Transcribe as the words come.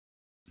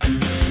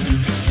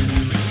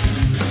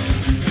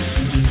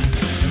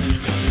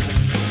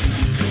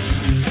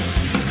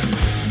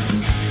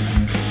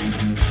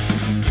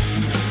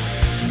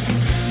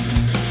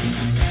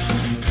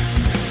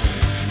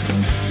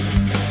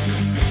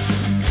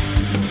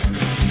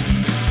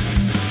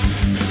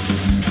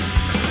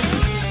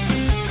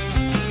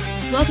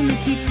Welcome to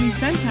Teach Me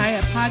Sentai,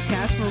 a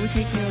podcast where we're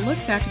taking a look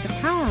back at the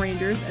Power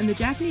Rangers and the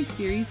Japanese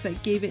series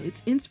that gave it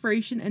its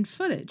inspiration and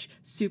footage,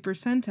 Super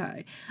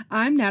Sentai.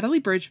 I'm Natalie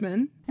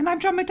Bridgman. And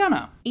I'm John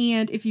McDonough.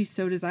 And if you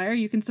so desire,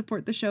 you can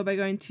support the show by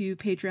going to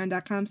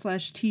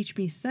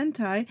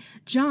patreon.com/teachmesentai.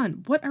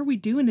 John, what are we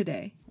doing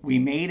today? We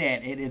made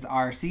it. It is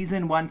our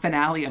season 1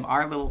 finale of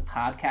our little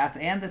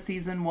podcast and the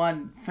season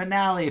 1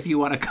 finale, if you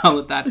want to call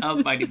it that,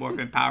 of Mighty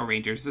Morphin Power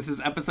Rangers. This is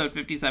episode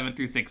 57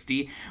 through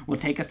 60. Will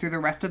take us through the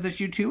rest of the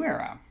U2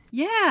 era.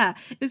 Yeah,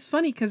 it's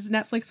funny because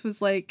Netflix was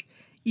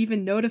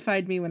even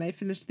notified me when I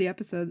finished the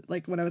episode,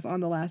 when I was on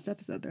the last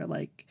episode. They're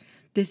like,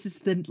 this is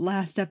the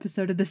last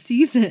episode of the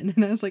season.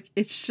 And I was like,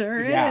 it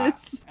sure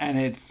is. And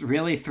it's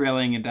really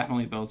thrilling and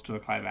definitely builds to a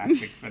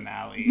climactic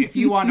finale. If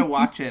you want to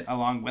watch it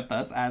along with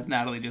us, as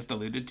Natalie just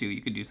alluded to,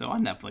 you can do so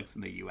on Netflix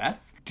in the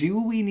US.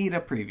 Do we need a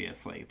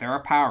previously? There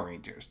are Power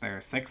Rangers. There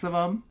are 6 of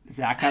them.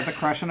 Zach has a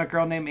crush on a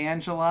girl named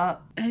Angela.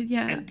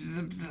 Yeah.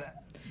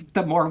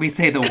 The more we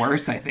say, the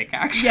worse, I think,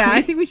 actually. Yeah,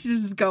 I think we should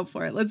just go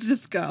for it. Let's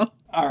just go.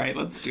 All right,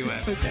 let's do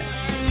it. Okay.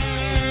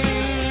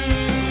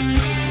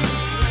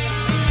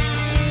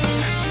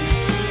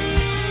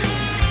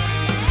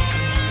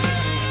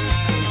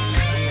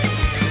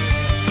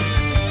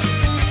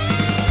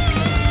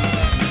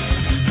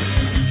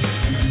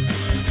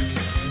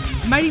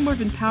 Mighty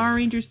Morphin Power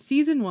Rangers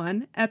Season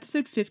 1,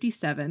 Episode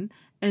 57,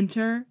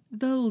 Enter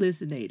the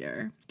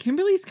Lizinator.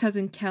 Kimberly's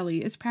cousin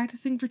Kelly is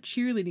practicing for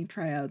cheerleading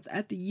tryouts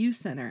at the youth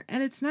center,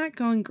 and it's not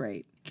going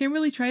great.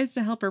 Kimberly tries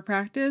to help her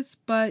practice,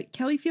 but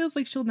Kelly feels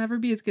like she'll never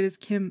be as good as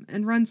Kim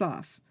and runs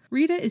off.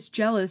 Rita is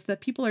jealous that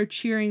people are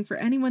cheering for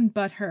anyone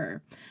but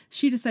her.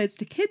 She decides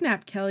to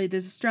kidnap Kelly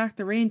to distract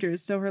the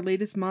Rangers so her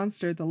latest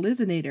monster, the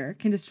Lizinator,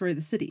 can destroy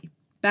the city.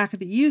 Back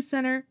at the youth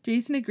center,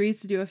 Jason agrees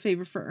to do a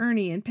favor for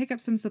Ernie and pick up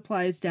some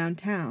supplies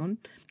downtown.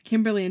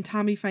 Kimberly and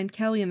Tommy find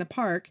Kelly in the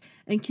park,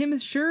 and Kim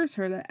assures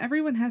her that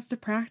everyone has to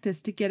practice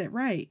to get it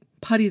right.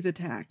 Putties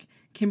attack.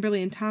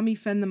 Kimberly and Tommy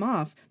fend them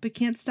off, but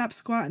can't stop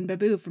Squat and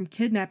Babu from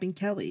kidnapping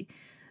Kelly.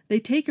 They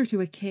take her to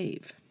a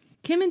cave.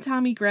 Kim and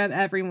Tommy grab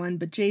everyone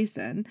but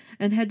Jason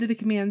and head to the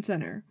command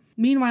center.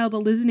 Meanwhile,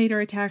 the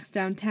Lizinator attacks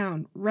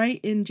downtown, right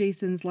in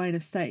Jason's line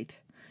of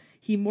sight.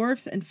 He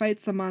morphs and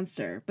fights the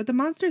monster, but the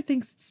monster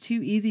thinks it's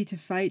too easy to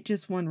fight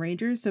just one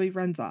ranger, so he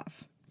runs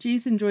off.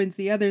 Jason joins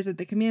the others at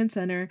the command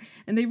center,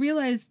 and they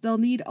realize they'll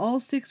need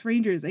all 6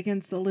 rangers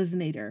against the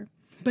Lizinator.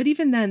 But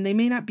even then, they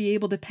may not be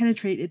able to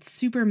penetrate its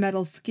super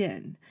metal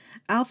skin.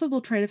 Alpha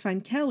will try to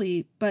find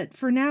Kelly, but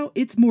for now,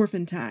 it's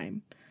morphin'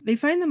 time. They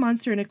find the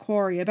monster in a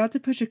quarry, about to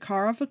push a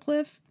car off a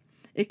cliff.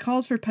 It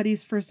calls for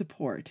putties for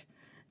support.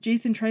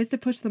 Jason tries to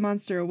push the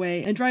monster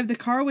away and drive the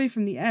car away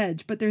from the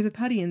edge, but there's a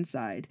putty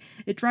inside.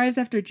 It drives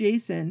after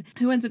Jason,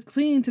 who ends up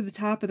clinging to the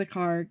top of the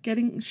car,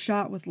 getting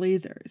shot with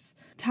lasers.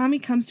 Tommy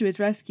comes to his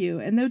rescue,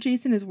 and though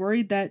Jason is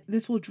worried that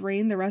this will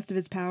drain the rest of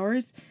his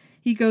powers,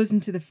 he goes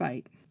into the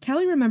fight.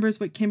 Kelly remembers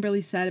what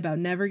Kimberly said about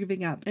never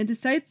giving up and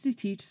decides to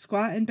teach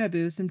Squat and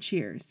Babu some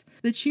cheers.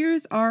 The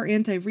cheers are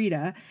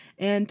anti-Rita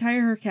and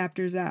tire her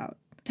captors out.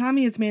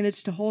 Tommy has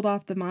managed to hold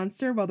off the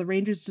monster while the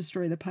Rangers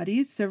destroy the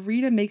putties, so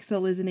Rita makes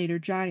the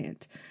Lizinator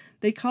giant.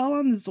 They call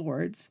on the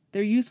Zords.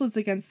 They're useless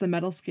against the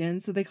metal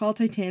skin, so they call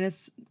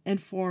Titanus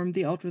and form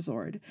the Ultra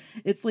Zord.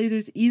 Its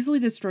lasers easily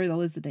destroy the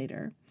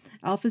Lizinator.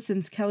 Alpha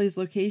sends Kelly's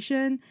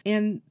location,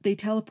 and they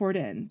teleport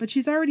in, but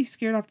she's already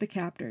scared off the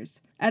captors.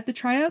 At the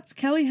tryouts,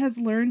 Kelly has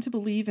learned to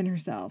believe in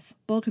herself.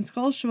 Bulk and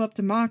Skull show up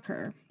to mock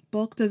her.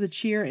 Bulk does a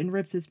cheer and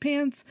rips his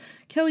pants.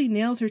 Kelly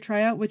nails her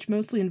tryout, which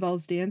mostly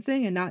involves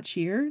dancing and not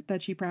cheer,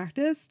 that she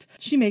practiced.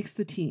 She makes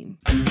the team.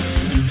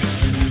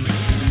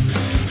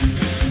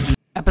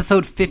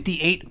 Episode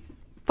 58,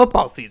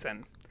 football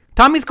season.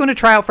 Tommy's going to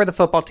try out for the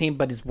football team,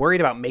 but he's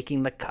worried about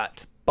making the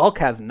cut. Bulk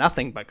has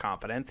nothing but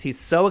confidence. He's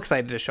so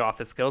excited to show off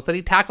his skills that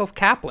he tackles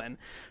Kaplan.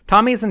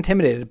 Tommy is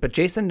intimidated, but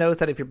Jason knows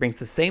that if he brings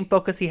the same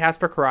focus he has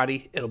for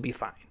karate, it'll be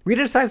fine.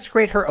 Rita decides to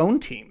create her own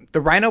team,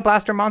 the Rhino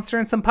Blaster monster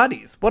and some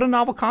putties. What a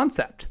novel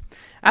concept.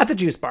 At the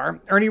juice bar,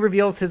 Ernie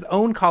reveals his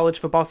own college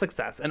football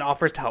success and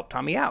offers to help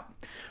Tommy out.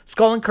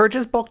 Skull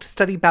encourages Bulk to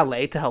study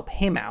ballet to help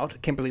him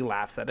out. Kimberly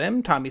laughs at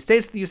him. Tommy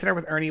stays at the youth center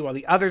with Ernie while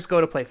the others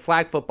go to play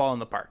flag football in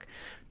the park.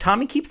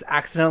 Tommy keeps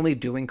accidentally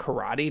doing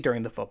karate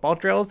during the football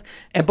drills,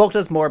 and Bulk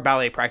does more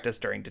ballet practice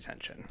during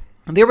detention.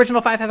 The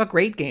original 5 have a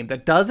great game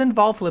that does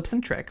involve flips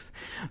and tricks.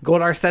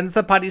 Goldar sends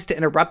the putties to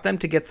interrupt them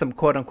to get some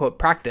quote-unquote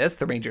practice.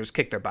 The Rangers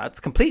kick their butts,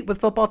 complete with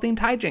football-themed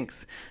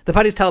hijinks. The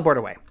putties teleport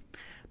away.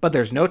 But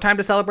there's no time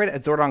to celebrate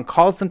as Zordon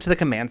calls them to the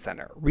command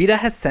center. Rita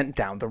has sent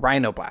down the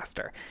Rhino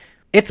Blaster.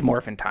 It's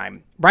morphin'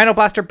 time. Rhino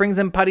Blaster brings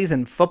in putties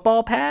and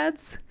football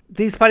pads.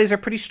 These putties are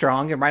pretty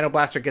strong, and Rhino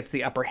Blaster gets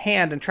the upper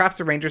hand and traps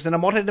the Rangers in a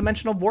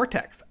multidimensional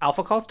vortex.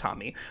 Alpha calls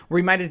Tommy,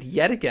 reminded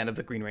yet again of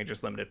the Green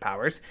Ranger's limited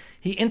powers.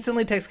 He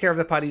instantly takes care of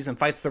the putties and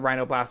fights the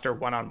Rhino Blaster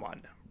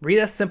one-on-one.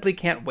 Rita simply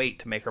can't wait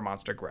to make her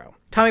monster grow.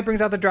 Tommy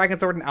brings out the Dragon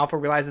Sword and Alpha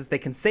realizes they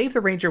can save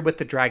the Ranger with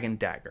the Dragon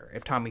Dagger.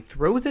 If Tommy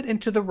throws it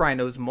into the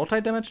Rhino's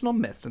multidimensional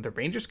mist and the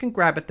Rangers can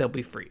grab it, they'll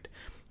be freed.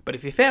 But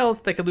if he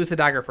fails, they could lose the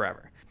dagger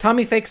forever.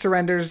 Tommy fake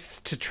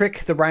surrenders to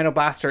trick the Rhino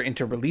Blaster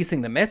into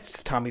releasing the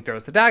mists. Tommy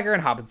throws the dagger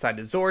and hops inside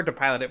his Zord to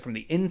pilot it from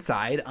the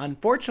inside.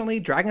 Unfortunately,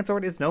 Dragon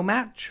Zord is no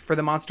match for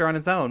the monster on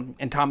his own,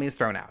 and Tommy is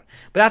thrown out.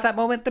 But at that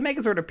moment, the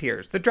Megazord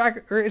appears. The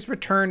dagger is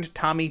returned.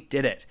 Tommy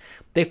did it.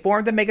 They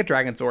formed the Mega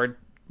Dragon Zord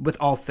with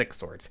all 6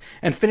 swords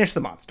and finish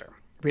the monster.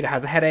 Rita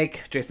has a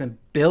headache. Jason,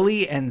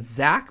 Billy, and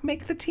Zach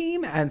make the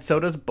team, and so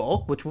does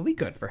Bulk, which will be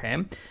good for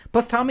him.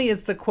 Plus, Tommy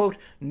is the, quote,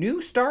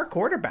 new star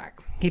quarterback.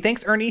 He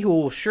thanks Ernie, who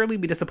will surely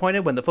be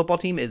disappointed when the football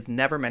team is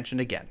never mentioned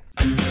again.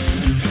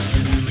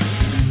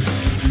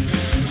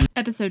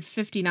 Episode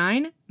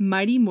 59,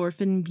 Mighty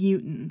Morphin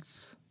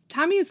Mutants.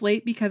 Tommy is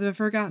late because of a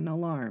forgotten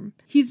alarm.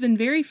 He's been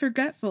very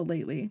forgetful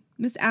lately.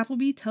 Miss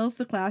Appleby tells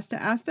the class to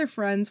ask their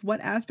friends what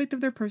aspect of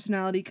their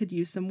personality could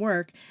use some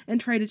work and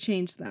try to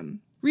change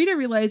them. Rita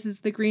realizes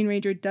the Green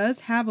Ranger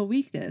does have a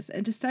weakness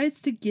and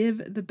decides to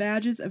give the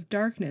Badges of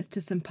Darkness to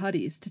some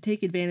putties to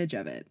take advantage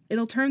of it.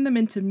 It'll turn them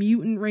into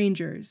mutant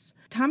rangers.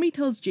 Tommy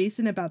tells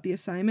Jason about the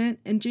assignment,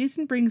 and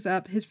Jason brings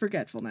up his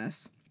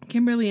forgetfulness.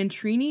 Kimberly and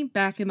Trini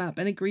back him up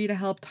and agree to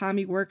help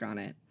Tommy work on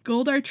it.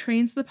 Goldar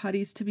trains the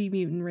putties to be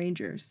mutant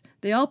rangers.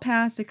 They all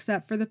pass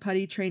except for the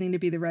putty training to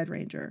be the Red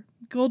Ranger.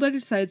 Goldar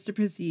decides to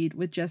proceed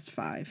with just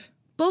 5.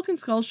 Bulk and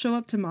Skull show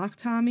up to mock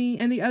Tommy,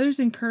 and the others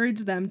encourage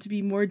them to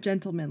be more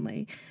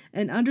gentlemanly,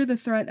 and under the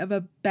threat of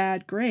a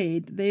bad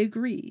grade, they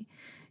agree.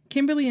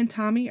 Kimberly and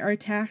Tommy are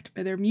attacked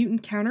by their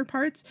mutant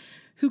counterparts,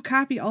 who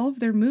copy all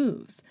of their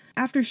moves.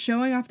 After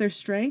showing off their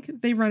strength,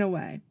 they run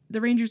away.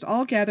 The Rangers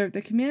all gather at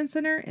the command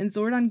center, and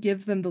Zordon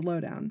gives them the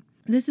lowdown.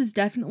 This is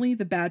definitely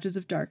the Badges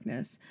of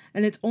Darkness,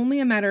 and it's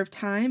only a matter of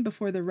time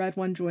before the Red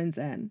One joins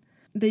in.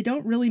 They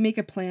don't really make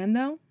a plan,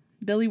 though.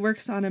 Billy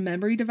works on a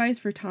memory device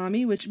for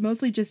Tommy, which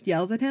mostly just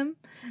yells at him,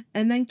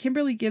 and then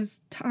Kimberly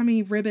gives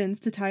Tommy ribbons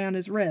to tie on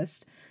his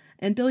wrist,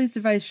 and Billy's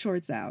device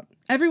shorts out.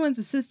 Everyone's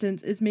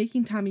assistance is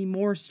making Tommy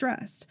more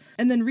stressed,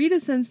 and then Rita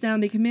sends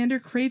down the Commander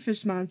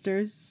Crayfish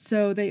monster,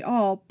 so they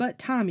all, but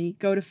Tommy,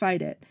 go to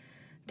fight it.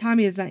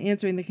 Tommy is not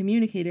answering the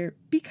communicator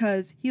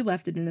because he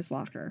left it in his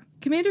locker.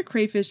 Commander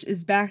Crayfish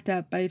is backed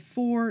up by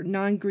 4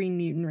 non-green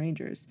mutant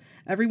rangers.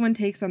 Everyone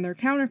takes on their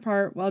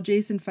counterpart while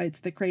Jason fights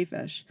the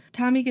Crayfish.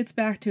 Tommy gets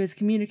back to his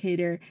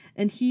communicator,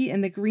 and he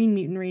and the green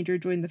mutant ranger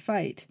join the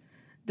fight.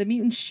 The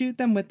mutants shoot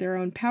them with their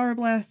own power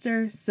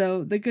blaster,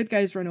 so the good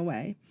guys run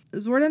away.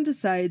 Zordon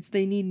decides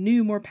they need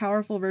new, more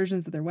powerful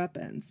versions of their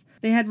weapons.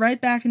 They head right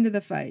back into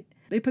the fight.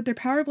 They put their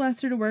power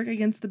blaster to work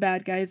against the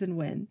bad guys and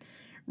win.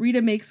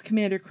 Rita makes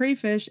Commander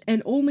Crayfish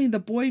and only the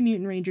boy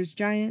mutant rangers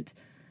giant.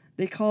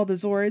 They call the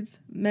Zords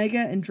Mega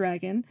and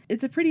Dragon.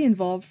 It's a pretty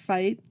involved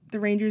fight. The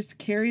Rangers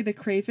carry the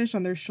Crayfish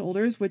on their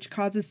shoulders, which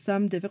causes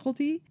some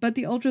difficulty, but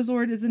the Ultra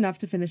Zord is enough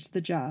to finish the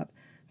job.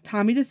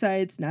 Tommy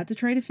decides not to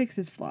try to fix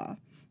his flaw.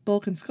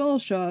 Bulk and Skull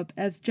show up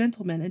as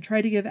gentlemen and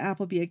try to give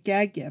Appleby a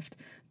gag gift,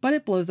 but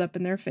it blows up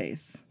in their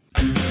face.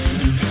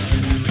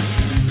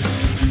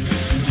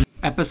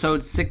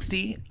 Episode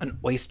 60, An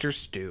Oyster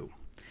Stew.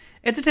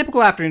 It's a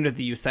typical afternoon at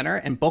the youth center,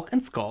 and Bulk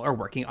and Skull are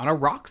working on a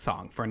rock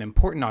song for an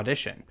important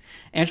audition.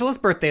 Angela's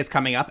birthday is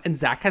coming up, and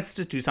Zach has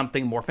to do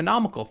something more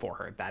phenomenal for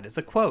her. That is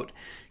a quote.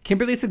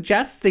 Kimberly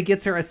suggests they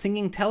get her a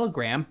singing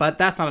telegram, but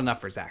that's not enough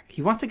for Zach.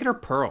 He wants to get her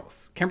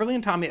pearls. Kimberly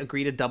and Tommy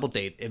agree to double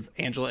date if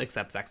Angela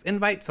accepts Zach's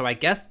invite, so I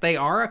guess they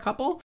are a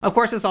couple? Of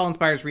course, this all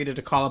inspires Rita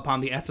to call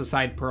upon the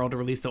Esocide Pearl to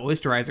release the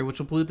Oysterizer, which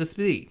will pollute the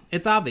sea.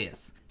 It's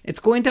obvious. It's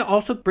going to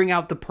also bring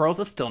out the Pearls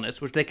of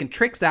Stillness, which they can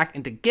trick Zach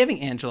into giving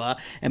Angela,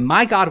 and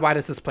my god, why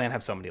does this plan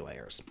have so many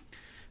layers?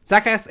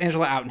 Zach asks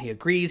Angela out and he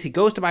agrees. He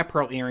goes to buy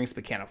pearl earrings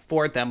but can't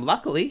afford them.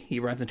 Luckily, he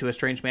runs into a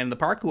strange man in the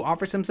park who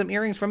offers him some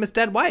earrings from his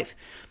dead wife.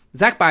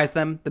 Zach buys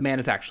them. The man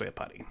is actually a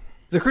putty.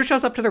 The crew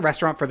shows up to the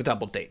restaurant for the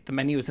double date. The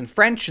menu is in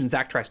French, and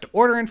Zach tries to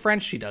order in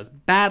French. She does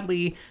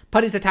badly.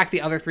 Putties attack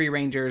the other 3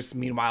 Rangers.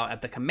 Meanwhile,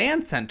 at the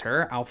command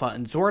center, Alpha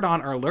and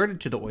Zordon are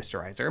alerted to the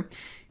Oysterizer.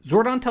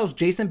 Zordon tells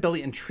Jason,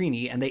 Billy, and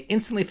Trini, and they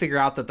instantly figure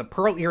out that the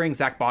pearl earrings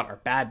Zach bought are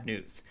bad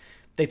news.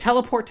 They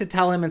teleport to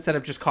tell him instead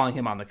of just calling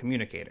him on the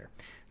communicator.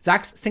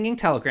 Zach's singing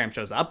telegram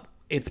shows up.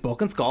 It's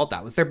Bulk and Skull.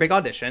 That was their big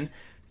audition.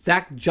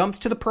 Zach jumps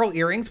to the pearl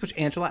earrings, which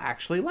Angela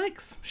actually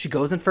likes. She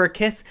goes in for a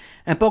kiss,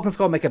 and Bulk and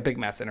Skull make a big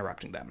mess,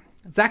 interrupting them.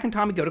 Zach and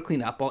Tommy go to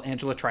clean up while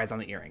Angela tries on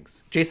the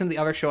earrings. Jason and the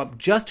others show up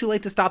just too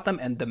late to stop them,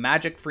 and the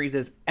magic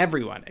freezes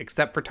everyone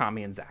except for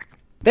Tommy and Zach.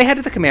 They head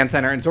to the command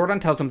center, and Zordon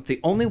tells them that the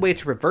only way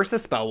to reverse the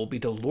spell will be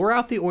to lure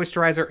out the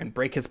Oysterizer and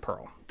break his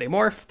pearl. They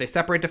morph, they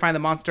separate to find the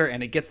monster,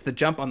 and it gets the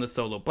jump on the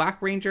solo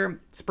Black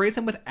Ranger, sprays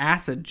him with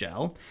acid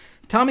gel.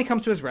 Tommy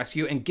comes to his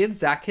rescue and gives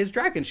Zach his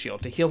dragon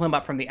shield to heal him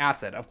up from the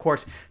acid. Of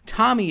course,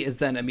 Tommy is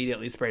then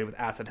immediately sprayed with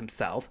acid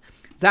himself.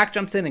 Zach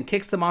jumps in and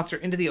kicks the monster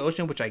into the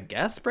ocean, which I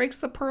guess breaks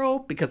the pearl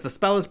because the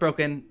spell is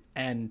broken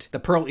and the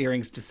pearl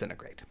earrings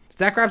disintegrate.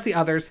 Zach grabs the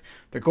others.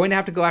 They're going to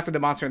have to go after the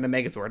monster in the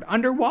Megazord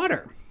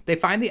underwater. They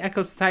find the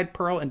Ecocide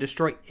Pearl and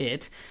destroy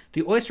it.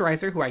 The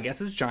Oysterizer, who I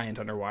guess is giant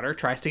underwater,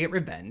 tries to get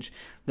revenge.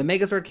 The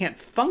Megazord can't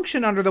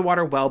function under the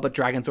water well, but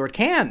Dragonzord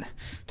can.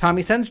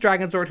 Tommy sends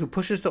Dragonzord, who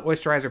pushes the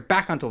Oysterizer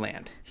back onto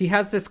land. He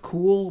has this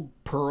cool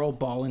pearl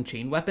ball and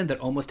chain weapon that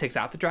almost takes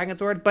out the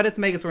Dragonzord, but it's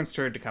Megazord's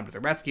turn to come to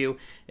the rescue.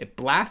 It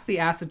blasts the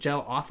acid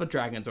gel off of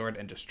Dragonzord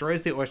and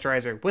destroys the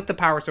Oysterizer with the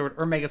Power Sword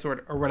or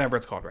Megazord or whatever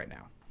it's called right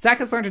now. Zack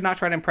has learned to not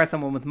try to impress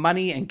someone with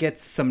money and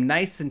gets some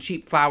nice and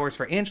cheap flowers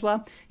for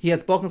Angela. He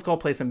has Bulk and Skull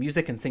play some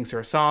music and sings her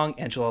a song.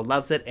 Angela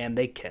loves it and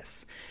they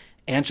kiss.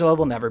 Angela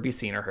will never be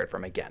seen or heard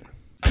from again.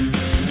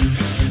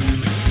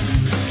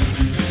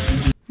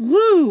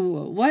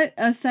 Woo! What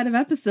a set of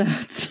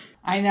episodes.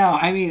 I know.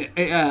 I mean,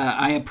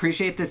 I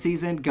appreciate the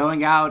season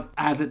going out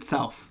as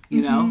itself,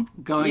 you know,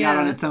 going out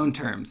on its own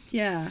terms.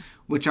 Yeah.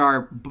 Which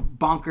are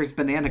bonkers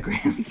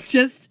bananagrams.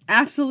 Just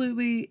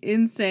absolutely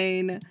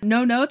insane.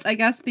 No notes. I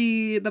guess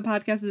the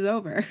podcast is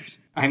over.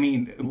 I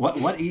mean,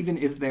 what even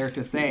is there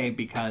to say?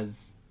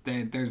 Because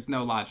there's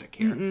no logic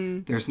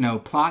here. There's no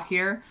plot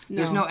here. No.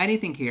 There's no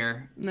anything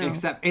here. No.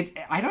 Except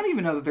I don't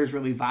even know that there's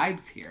really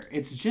vibes here.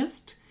 It's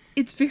just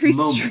it's very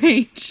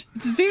strange.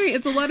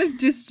 It's a lot of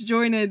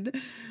disjointed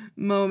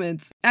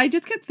moments. I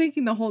just kept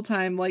thinking the whole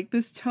time, like,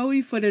 this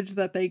Toei footage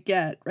that they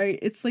get, right?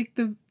 It's like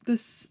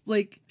this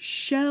like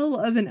shell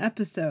of an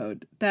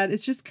episode that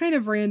is just kind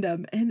of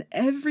random, and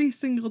every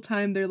single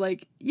time they're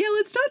like, yeah,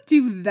 let's not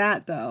do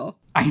that though.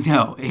 I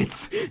know,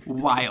 it's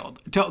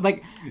wild.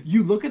 Like,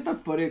 you look at the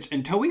footage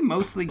and Toei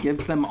mostly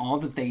gives them all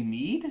that they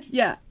need.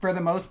 Yeah. For the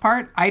most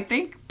part, I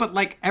think. But,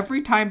 like,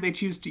 every time they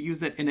choose to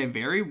use it in a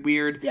very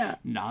weird,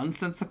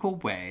 nonsensical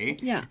way.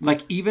 Yeah.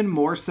 Like, even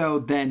more so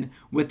than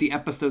with the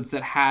episodes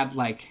that had,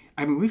 like...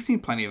 I mean, we've seen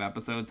plenty of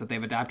episodes that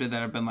they've adapted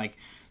that have been like,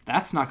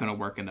 that's not going to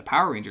work in the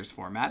Power Rangers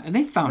format. And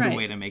they found a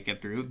way to make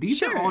it through.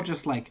 These are all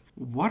just like,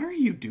 what are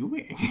you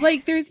doing?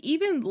 Like, there's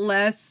even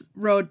less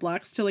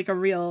roadblocks to like a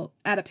real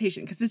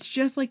adaptation because it's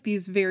just like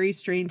these very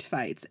strange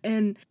fights.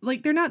 And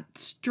like, they're not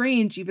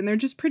strange even. They're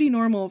just pretty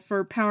normal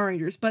for Power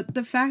Rangers. But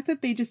the fact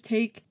that they just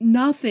take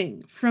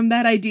nothing from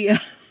that idea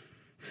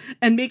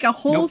and make a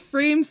whole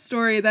frame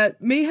story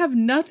that may have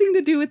nothing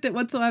to do with it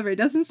whatsoever. It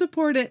doesn't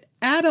support it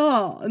at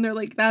all. And they're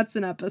like, that's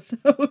an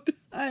episode.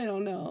 I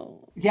don't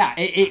know. Yeah,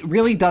 it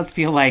really does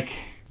feel like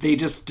they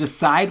just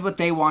decide what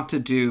they want to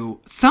do.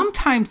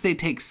 Sometimes they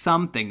take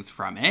some things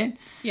from it.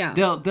 Yeah.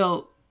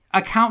 They'll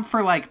account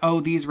for like,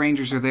 oh, these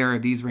Rangers are there or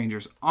these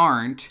Rangers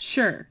aren't.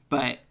 Sure.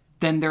 But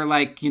then they're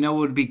like, you know what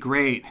would be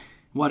great?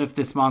 What if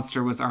this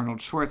monster was Arnold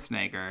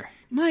Schwarzenegger?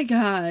 My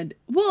God.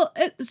 Well,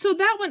 so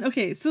that one,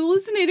 okay, so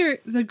Lizinator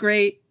is a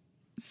great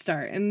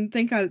start, and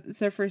thank God it's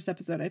their first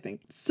episode, I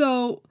think.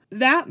 So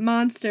that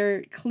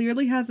monster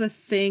clearly has a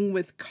thing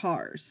with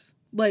cars,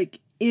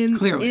 like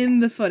in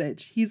the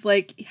footage. He's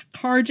like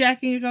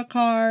carjacking a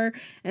car,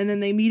 and then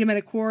they meet him at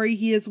a quarry.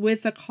 He is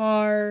with a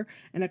car,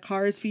 and a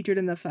car is featured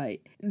in the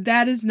fight.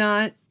 That's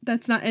not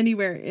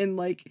anywhere in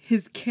like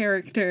his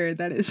character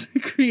that is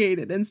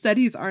created. Instead,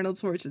 he's Arnold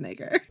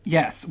Schwarzenegger.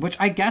 Yes, which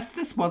I guess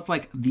this was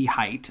like the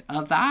height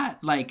of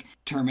that, like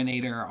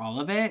Terminator, all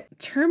of it.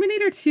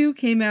 Terminator 2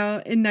 came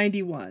out in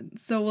 91.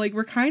 So like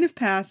we're kind of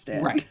past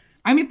it. Right.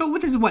 I mean, but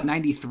this is what,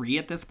 93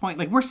 at this point?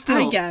 Like we're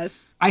still, I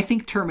guess. I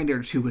think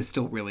Terminator 2 is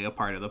still really a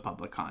part of the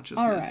public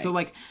consciousness. All right. So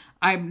like,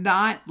 I'm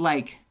not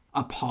like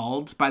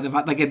appalled by the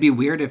like it'd be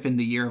weird if in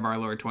the year of our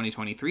Lord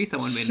 2023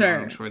 someone made an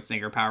Arnold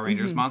Schwarzenegger Power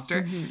Rangers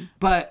monster,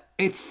 but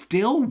it's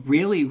still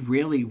really,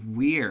 really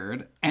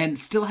weird and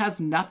still has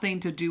nothing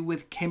to do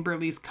with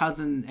Kimberly's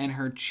cousin and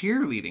her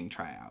cheerleading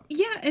tryout.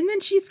 Yeah, and then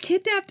she's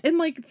kidnapped and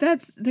like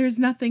there's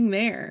nothing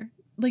there.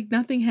 Like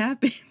nothing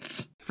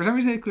happens. For some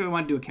reason, they clearly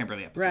want to do a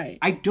Kimberly episode. Right.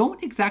 I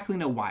don't exactly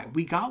know why.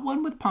 We got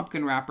one with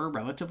Pumpkin Wrapper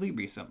relatively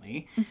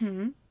recently.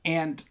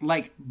 And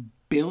like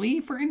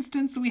Billy, for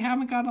instance, we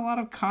haven't got a lot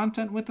of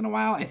content with in a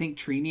while. I think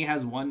Trini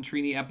has one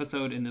Trini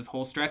episode in this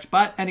whole stretch.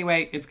 But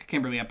anyway, it's a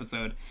Kimberly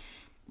episode.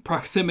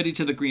 Proximity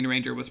to the Green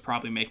Ranger was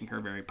probably making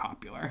her very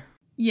popular.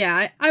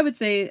 Yeah, I would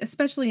say,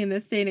 especially in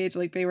this day and age,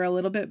 like they were a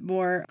little bit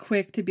more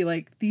quick to be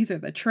like, these are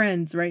the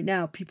trends right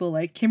now. People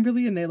like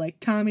Kimberly and they like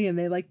Tommy and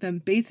they like them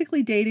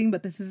basically dating,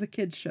 but this is a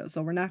kid's show,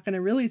 so we're not going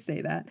to really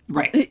say that.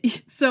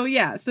 Right. So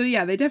yeah,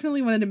 they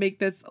definitely wanted to make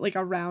this like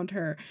around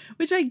her,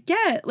 which I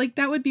get. Like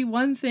that would be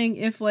one thing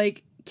if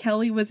like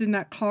Kelly was in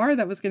that car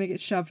that was going to get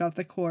shoved out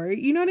the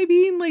quarry. You know what I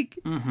mean? Like,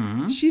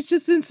 she's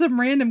just in some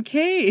random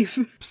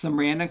cave. Some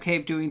random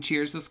cave doing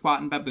cheers with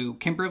Squat and Babu.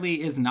 Kimberly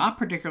is not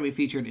particularly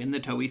featured in the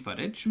Toei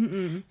footage.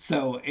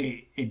 So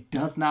it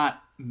does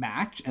not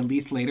match. At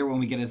least later when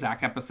we get a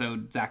Zack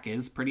episode, Zack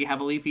is pretty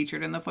heavily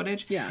featured in the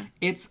footage. Yeah.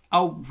 It's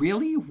a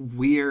really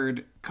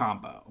weird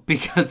combo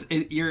because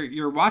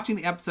you're watching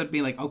the episode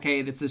being like,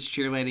 okay, it's this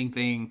cheerleading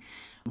thing.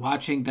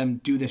 Watching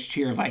them do this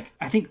cheer like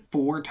I think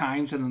 4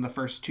 times within the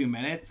first 2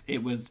 minutes,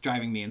 it was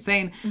driving me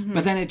insane.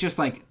 But then it just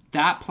like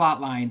that plot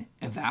line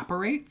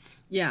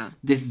evaporates. Yeah.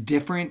 This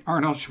different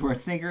Arnold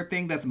Schwarzenegger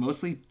thing that's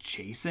mostly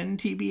Jason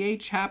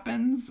TBH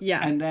happens.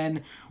 Yeah. And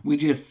then we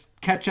just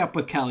catch up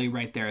with Kelly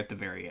right there at the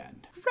very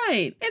end.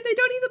 Right. And they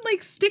don't even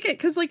like stick it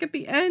because like at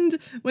the end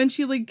when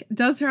she like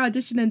does her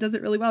audition and does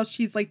it really well,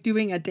 she's like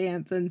doing a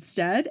dance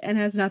instead and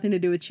has nothing to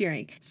do with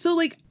cheering. So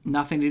like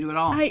nothing to do at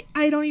all.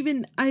 I don't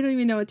even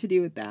know what to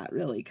do with that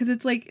really, because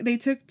it's like they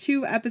took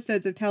 2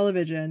 episodes of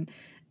television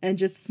and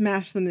just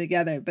smash them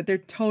together, but they're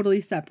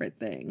totally separate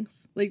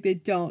things. Like, they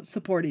don't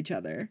support each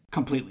other.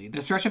 Completely.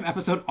 The stretch of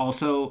episode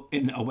also,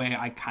 in a way,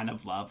 I kind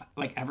of love.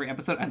 Like, every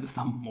episode ends with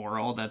a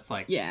moral that's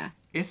like, yeah,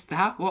 is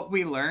that what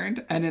we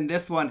learned? And in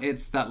this one,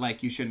 it's that,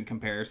 like, you shouldn't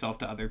compare yourself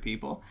to other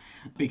people,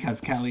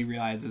 because Kelly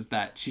realizes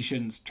that she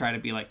shouldn't try to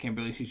be like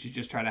Kimberly. She should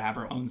just try to have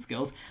her own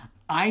skills.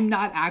 I'm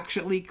not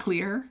actually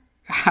clear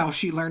how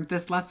she learned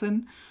this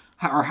lesson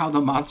or how the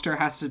monster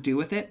has to do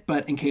with it.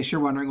 But in case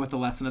you're wondering what the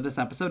lesson of this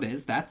episode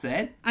is, that's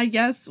it. I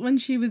guess when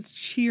she was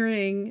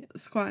cheering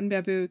Squat and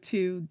Babu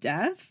to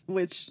death,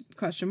 which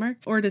question mark,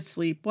 or to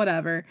sleep,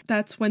 whatever.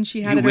 That's when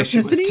she had an epiphany.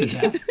 It was to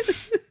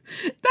death.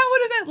 That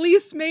would have at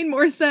least made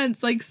more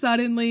sense. Like,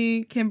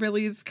 suddenly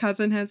Kimberly's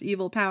cousin has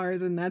evil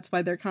powers, and that's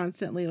why they're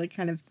constantly, like,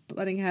 kind of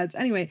butting heads.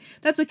 Anyway,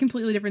 that's a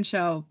completely different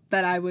show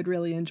that I would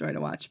really enjoy to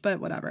watch,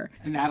 but whatever.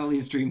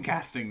 Natalie's dream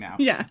casting now.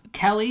 Yeah.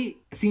 Kelly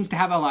seems to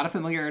have a lot of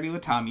familiarity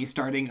with Tommy,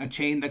 starting a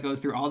chain that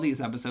goes through all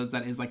these episodes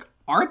that is like,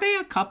 are they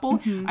a couple?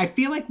 Mm-hmm. I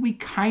feel like we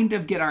kind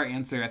of get our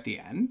answer at the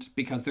end,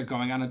 because they're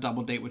going on a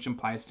double date, which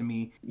implies to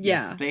me,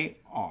 yes, they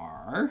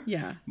are.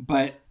 Yeah.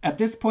 But at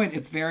this point,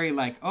 it's very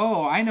like,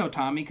 oh, I know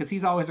Tommy because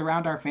he's always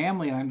around our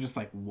family. And I'm just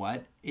like,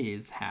 what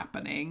is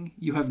happening?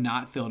 You have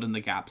not filled in the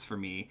gaps for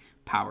me,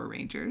 Power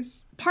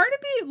Rangers. Part of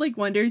me, like,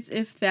 wonders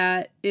if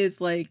that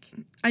is, like,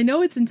 I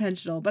know it's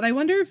intentional, but I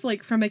wonder if,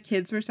 like, from a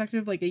kid's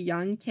perspective, like a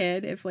young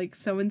kid, if, like,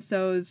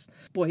 so-and-so's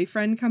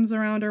boyfriend comes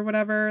around or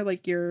whatever,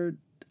 like your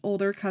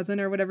older cousin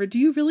or whatever, do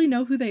you really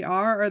know who they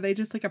are? Or are they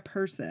just, like, a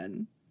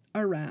person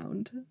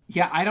around?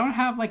 Yeah, I don't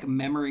have, like,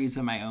 memories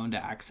of my own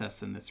to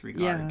access in this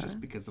regard,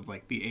 just because of,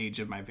 like, the age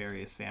of my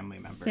various family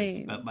members.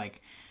 Same. But,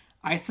 like,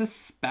 I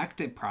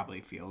suspect it probably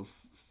feels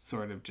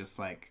sort of just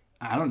like,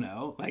 I don't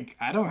know, like,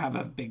 I don't have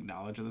a big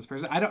knowledge of this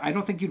person. I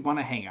don't think you'd want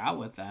to hang out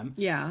with them.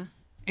 Yeah.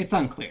 It's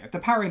unclear. The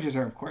Power Rangers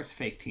are, of course,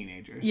 fake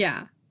teenagers.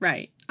 Yeah,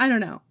 right. I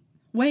don't know.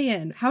 Weigh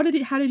in. How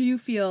did you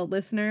feel,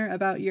 listener,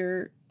 about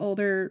your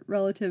older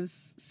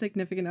relative's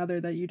significant other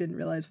that you didn't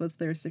realize was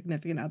their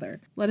significant other?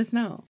 Let us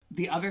know.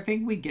 The other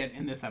thing we get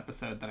in this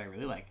episode that I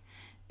really like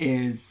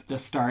is the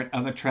start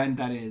of a trend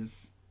that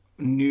is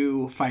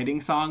new fighting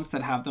songs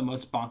that have the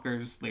most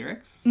bonkers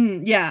lyrics.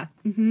 Yeah.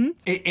 Mm-hmm.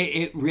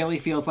 It really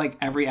feels like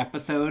every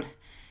episode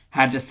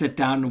had to sit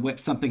down and whip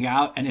something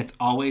out, and it's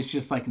always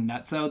just like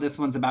nutso. This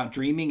one's about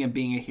dreaming and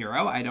being a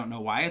hero. I don't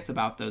know why it's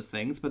about those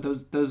things, but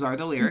those are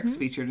the lyrics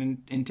featured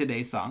in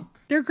today's song.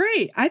 They're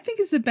great. I think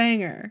it's a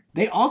banger.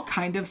 They all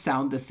kind of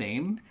sound the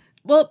same.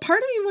 Well, part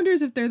of me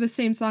wonders if they're the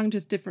same song,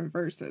 just different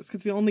verses,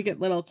 because we only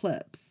get little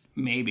clips.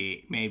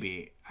 Maybe.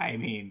 I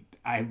mean,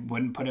 I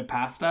wouldn't put it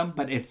past them,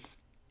 but it's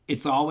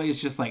always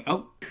just like,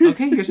 oh,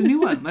 okay, here's a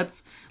new one.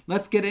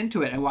 Let's get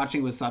into it. And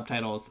watching with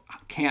subtitles,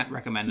 can't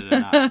recommend it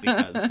enough,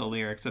 because the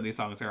lyrics of these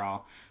songs are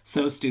all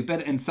so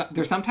stupid. And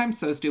they're sometimes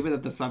so stupid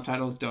that the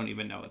subtitles don't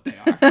even know what they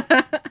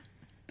are.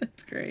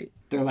 That's great.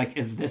 They're like,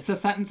 is this a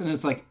sentence? And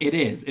it's like, it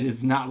is. It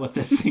is not what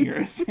the singer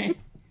is saying.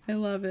 I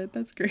love it.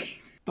 That's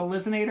great. The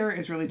Lizinator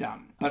is really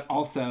dumb, but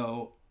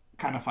also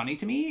kind of funny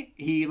to me.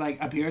 He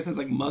like appears as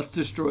like, must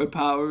destroy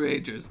Power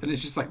Rangers, and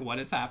it's just like, what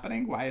is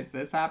happening? Why is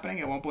this happening?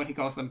 At one point he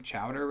calls them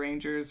Chowder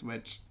Rangers,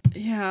 which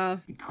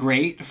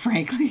great,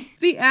 frankly.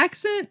 The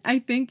accent, I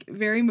think,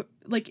 very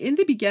like in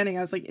the beginning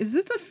I was like, is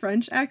this a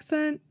French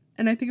accent?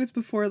 And I think it was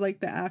before like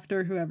the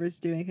actor,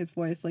 whoever's doing his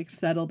voice, like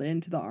settled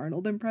into the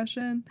Arnold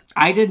impression.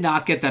 I did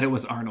not get that it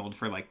was Arnold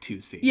for like 2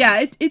 scenes.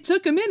 Yeah, it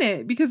took a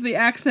minute because the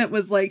accent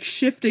was like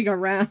shifting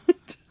around.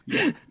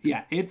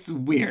 Yeah, it's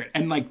weird.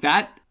 And like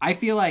that, I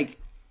feel like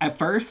at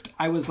first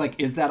I was like,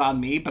 is that on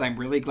me? But I'm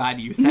really glad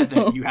you said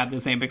that you had the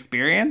same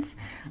experience.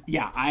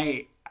 Yeah,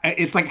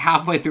 it's like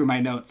halfway through my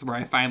notes where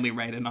I finally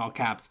write in all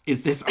caps,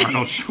 is this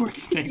Arnold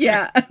Schwarzenegger?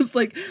 Yeah, I was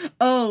like,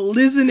 oh,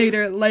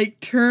 Lizinator, like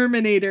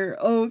Terminator,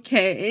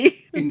 okay.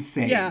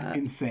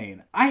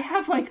 Insane. I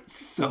have like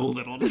so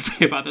little to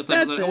say about this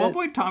episode. At one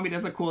point, Tommy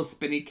does a cool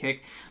spinny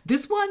kick.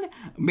 This one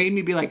made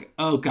me be like,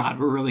 oh God,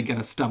 we're really going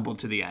to stumble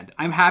to the end.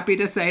 I'm happy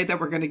to say that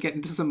we're going to get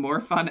into some more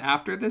fun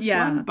after this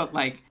one, but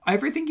like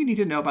everything you need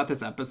to know about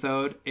this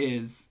episode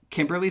is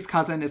Kimberly's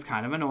cousin is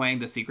kind of annoying.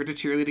 The secret to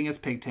cheerleading is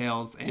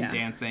pigtails and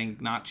dancing,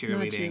 not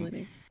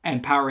cheerleading.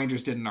 And Power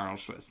Rangers did an Arnold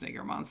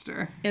Schwarzenegger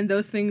monster. And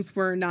those things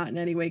were not in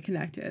any way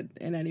connected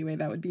in any way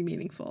that would be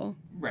meaningful.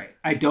 Right.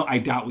 I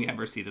doubt we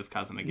ever see this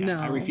cousin again. No.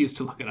 I refuse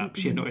to look it up.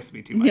 She annoys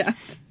me too much. Yeah.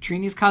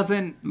 Trini's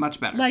cousin, much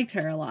better. Liked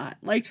her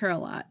a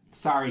lot.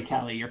 Sorry,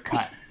 Kelly, you're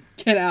cut.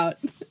 Get out.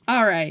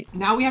 All right.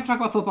 Now we have to talk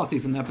about football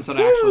season. The episode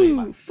actually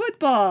fun.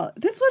 Football.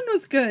 This one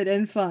was good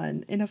and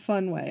fun in a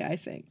fun way, I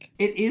think.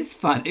 It is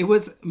fun. It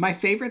was my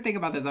favorite thing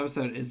about this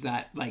episode is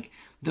that like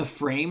the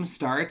frame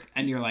starts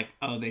and you're like,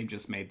 oh, they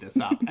just made this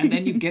up. And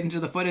then you get into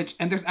the footage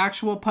and there's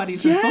actual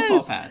putties and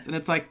football pads. And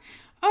it's like,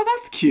 oh,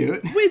 that's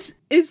cute. Which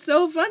is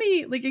so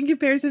funny, like, in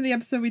comparison to the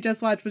episode we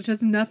just watched, which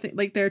has nothing,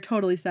 like, they're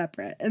totally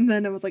separate. And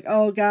then it was like,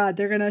 oh, God,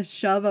 they're going to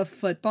shove a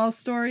football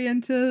story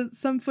into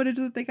some footage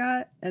that they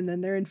got. And then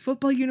they're in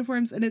football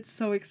uniforms, and it's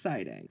so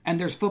exciting. And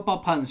there's football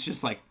puns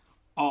just, like,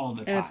 all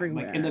the time.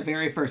 Everywhere. Like, in the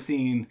very first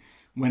scene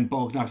when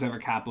Bulk knocks over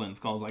Kaplan,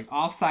 Skull's like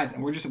offsides,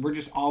 and we're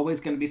just always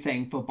going to be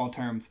saying football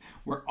terms.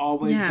 We're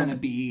always going to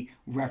be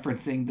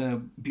referencing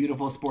the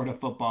beautiful sport of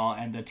football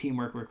and the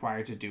teamwork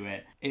required to do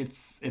it.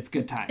 It's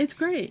good times. It's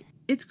great.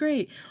 It's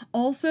great.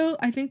 Also,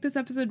 I think this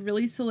episode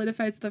really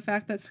solidifies the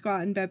fact that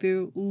Scott and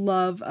Babu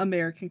love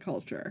American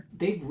culture.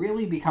 They've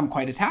really become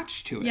quite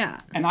attached to it. Yeah.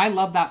 And I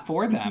love that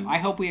for them. I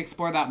hope we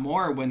explore that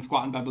more when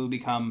Squat and Babu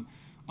become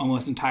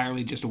almost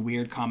entirely just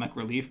weird comic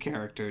relief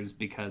characters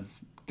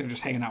because they're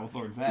just hanging out with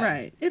Lord Zed.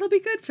 Right. It'll be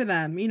good for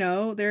them. You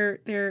know,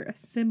 they're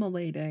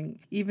assimilating,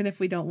 even if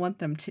we don't want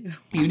them to.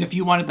 Even if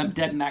you wanted them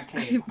dead in that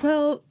cave.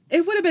 Well,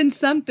 it would have been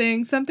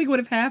something. Something would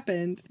have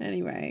happened.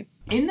 Anyway.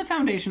 In the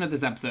foundation of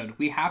this episode,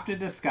 we have to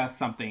discuss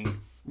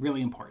something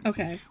really important.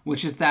 Okay.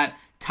 Which is that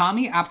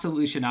Tommy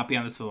absolutely should not be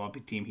on this football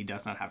team. He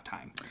does not have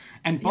time.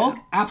 And Bulk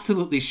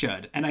absolutely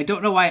should. And I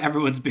don't know why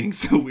everyone's being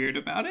so weird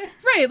about it.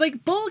 Right.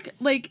 Like, Bulk,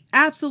 like,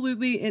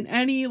 absolutely in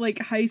any,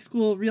 like,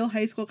 real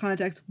high school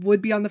context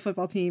would be on the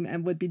football team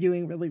and would be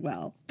doing really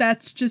well.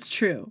 That's just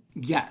true.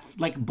 Yes.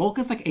 Like, Bulk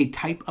is, like, a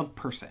type of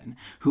person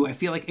who I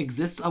feel like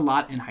exists a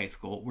lot in high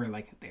school where,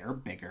 like, they're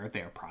bigger.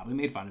 They're probably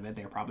made fun of it.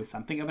 They're probably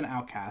something of an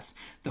outcast.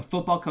 The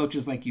football coach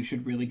is like, you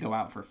should really go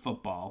out for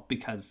football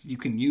because you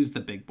can use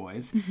the big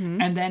boys.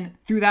 Mm-hmm. And then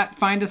through that,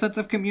 find a sense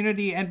of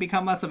community and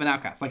become less of an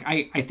outcast. Like,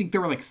 I think there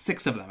were like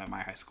 6 of them at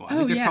my high school. I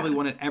think there's probably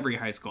one at every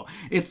high school.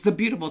 It's the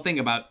beautiful thing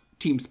about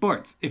team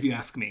sports, if you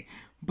ask me.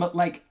 But,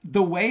 like,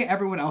 the way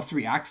everyone else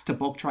reacts to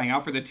Bulk trying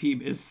out for the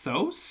team is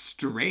so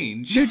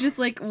strange. They're just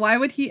like, why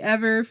would he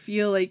ever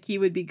feel like he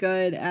would be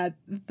good at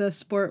the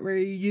sport where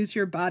you use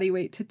your body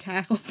weight to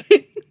tackle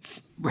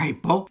things?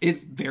 Right. Bulk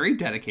is very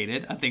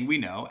dedicated, a thing we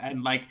know,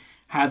 and, like,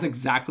 has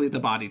exactly the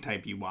body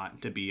type you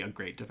want to be a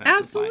great defensive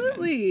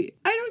Absolutely. lineman.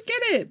 I don't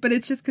get it, but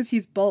it's just because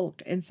he's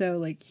Bulk, and so,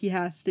 like, he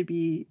has to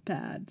be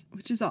bad,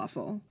 which is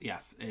awful.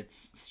 Yes,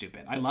 it's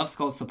stupid. I love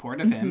Skull's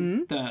support of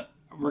him.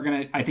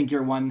 I think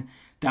your one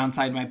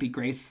downside might be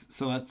Grace,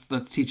 so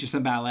let's teach you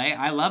some ballet.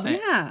 I love it.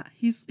 Yeah,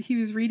 he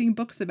was reading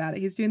books about it.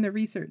 He's doing the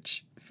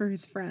research for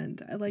his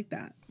friend. I like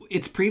that.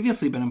 It's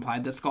previously been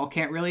implied that Skull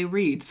can't really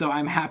read, so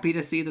I'm happy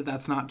to see that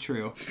that's not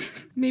true.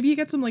 Maybe he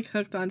gets him, like,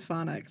 hooked on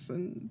phonics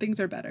and things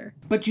are better.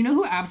 But you know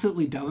who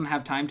absolutely doesn't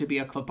have time to be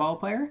a football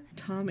player?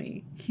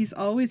 Tommy. He's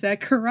always at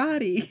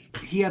karate.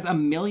 He has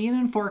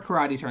 1,000,004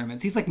 karate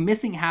tournaments. He's, like,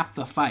 missing half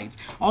the fights.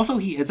 Also,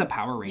 he is a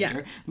Power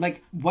Ranger. Yeah.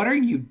 Like, what are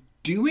you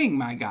doing,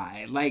 my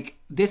guy? Like,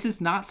 this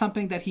is not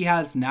something that he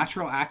has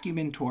natural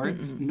acumen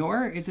towards,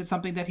 nor is it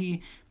something that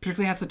he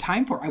particularly has the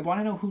time for. I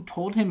want to know who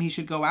told him he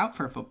should go out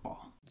for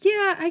football.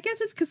 Yeah, I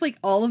guess it's because, like,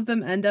 all of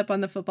them end up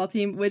on the football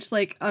team, which,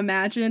 like,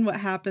 imagine what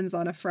happens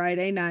on a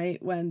Friday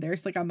night when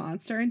there's, like, a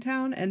monster in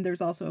town and there's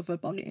also a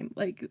football game.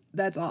 Like,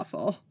 that's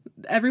awful.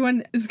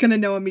 Everyone is going to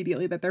know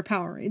immediately that they're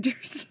Power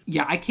Rangers.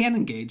 Yeah, I can't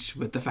engage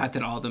with the fact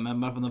that all of them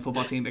end up on the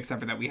football team,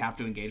 except for that we have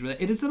to engage with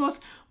it. It is the most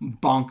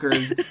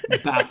bonkers,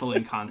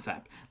 baffling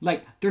concept.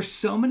 Like, there's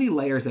so many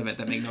layers of it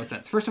that make no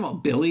sense. First of all,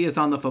 Billy is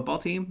on the football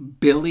team.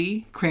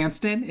 Billy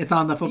Cranston is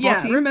on the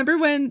football team. Remember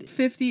when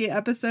 50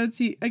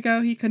 episodes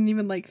ago he couldn't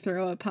even, like,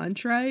 throw a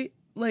punch right?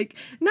 Like,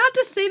 not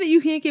to say that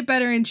you can't get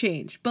better and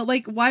change, but,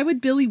 like, why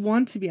would Billy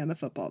want to be on the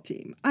football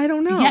team? I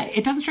don't know. Yeah,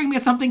 it doesn't strike me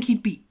as something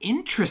he'd be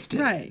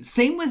interested in. Right.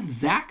 Same with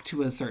Zach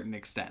to a certain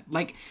extent.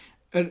 Like,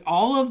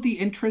 all of the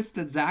interest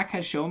that Zach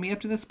has shown me up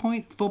to this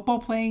point, football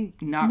playing,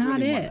 not really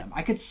one of them.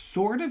 I could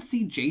sort of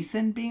see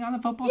Jason being on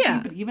the football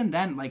team, but even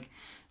then, like,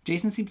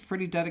 Jason seems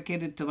pretty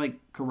dedicated to, like,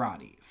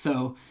 karate.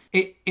 So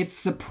it's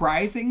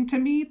surprising to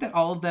me that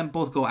all of them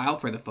both go out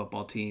for the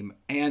football team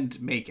and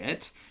make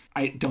it.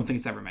 I don't think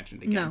it's ever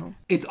mentioned again. No.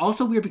 It's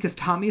also weird because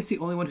Tommy is the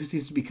only one who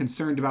seems to be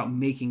concerned about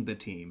making the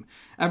team.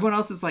 Everyone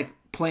else is, like,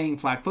 playing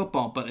flag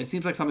football, but it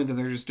seems like something that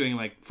they're just doing,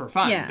 like, for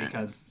fun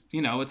because, you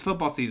know, it's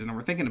football season and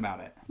we're thinking about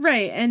it.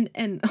 Right.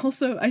 And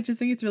also, I just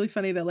think it's really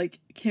funny that, like,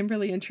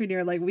 Kimberly and Trini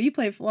are like, we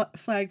play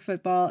flag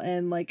football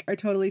and, like, are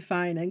totally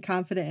fine and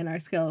confident in our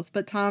skills.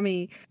 But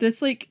Tommy,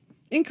 this, like,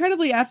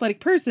 incredibly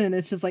athletic person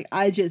is just like,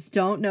 I just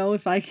don't know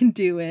if I can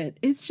do it.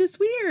 It's just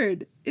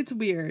weird. It's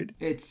weird.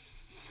 It's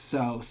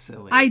so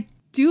silly. I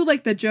do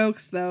like the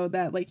jokes, though,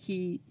 that, like,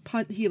 he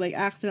like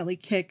accidentally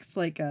kicks,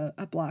 like, a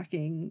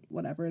blocking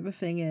whatever the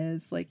thing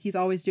is. Like, he's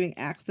always doing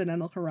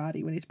accidental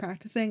karate when he's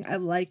practicing. I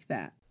like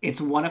that.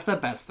 It's one of the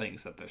best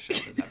things that this show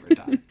has ever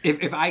done.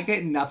 If I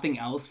get nothing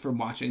else from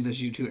watching the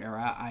Zhu2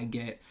 era, I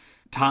get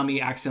Tommy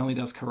accidentally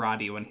does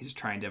karate when he's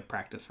trying to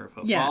practice for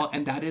football. Yeah.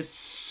 And that is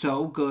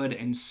so good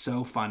and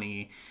so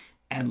funny.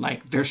 And,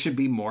 like, there should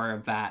be more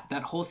of that.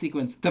 That whole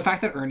sequence. The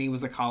fact that Ernie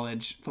was a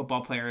college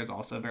football player is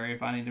also very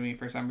funny to me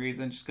for some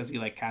reason, just because he,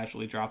 like,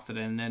 casually drops it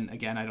in. And,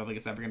 again, I don't think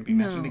it's ever going to be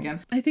mentioned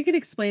again. I think it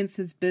explains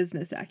his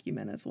business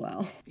acumen as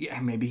well. Yeah,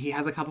 maybe he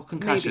has a couple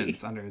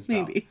concussions under his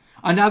belt.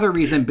 Another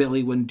reason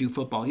Billy wouldn't do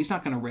football. He's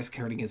not going to risk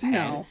hurting his head.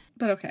 No.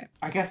 But okay.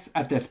 I guess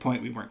at this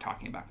point we weren't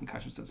talking about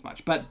concussions as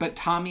much. But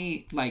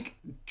Tommy, like,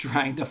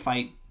 trying to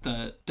fight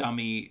the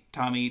dummy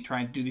Tommy,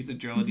 trying to do these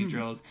agility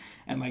drills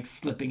and, like,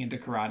 slipping into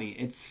karate.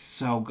 It's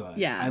so good.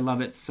 Yeah. I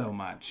love it so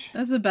much.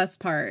 That's the best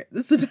part.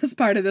 This is the best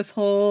part of this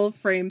whole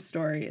frame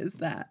story is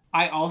that.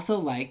 I also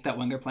like that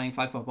when they're playing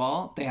flag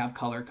football, they have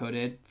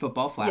color-coded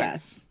football flags.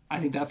 Yes. I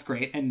think that's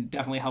great and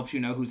definitely helps you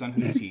know who's on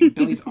whose team.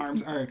 Billy's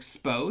arms are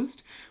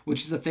exposed,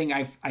 which is a thing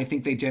I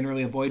think they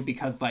generally avoid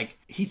because, like,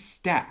 he's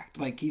stacked.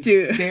 Like, he's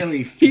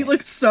very fit. He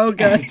looks so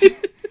good.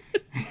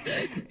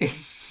 It's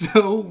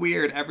so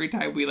weird every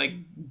time we, like,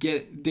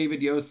 get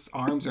David Yost's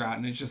arms are out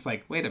and it's just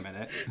like, wait a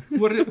minute.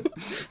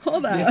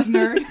 Hold on. This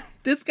nerd?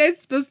 This guy's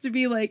supposed to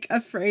be, like,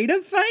 afraid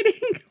of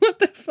fighting? What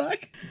the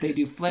fuck? They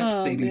do flips,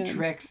 they do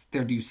tricks,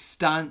 they do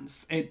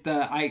stunts.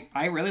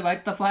 I really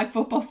like the flag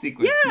football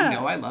sequence. Yeah. You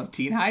know I love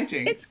teen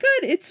hijinks. It's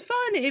good. It's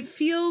fun. It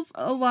feels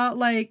a lot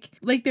like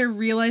they're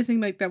realizing,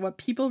 like, that what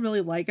people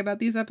really like about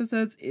these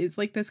episodes is,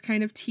 like, this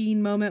kind of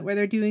teen moment where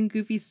they're doing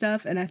goofy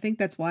stuff. And I think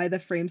that's why the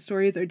frame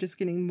stories are just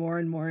getting more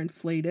and more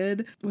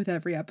inflated with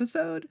every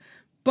episode.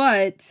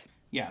 But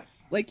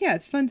yes. Like, yeah,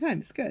 it's a fun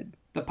time. It's good.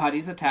 The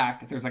putties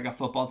attack. There's, like, a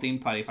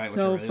football-themed putty fight,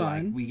 So which I really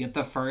fun. like. We get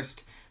the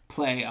first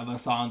play of a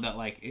song that,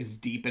 like, is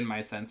deep in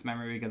my sense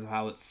memory because of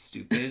how it's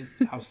stupid,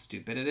 how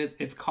stupid it is.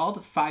 It's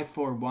called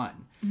 541.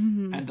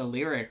 And the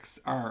lyrics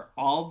are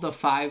all the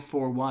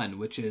 541,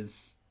 which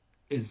is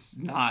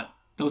not,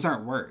 those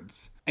aren't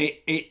words.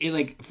 It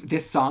like,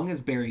 this song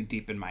is buried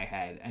deep in my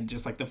head. And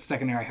just, like, the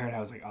second I heard it,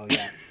 I was like, oh,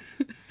 yes,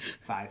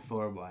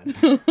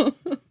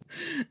 541.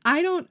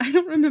 I don't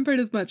remember it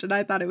as much, and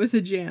I thought it was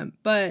a jam,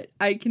 but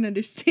I can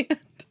understand.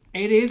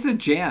 It is a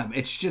jam.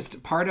 It's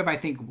just part of, I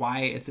think,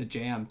 why it's a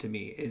jam to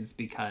me is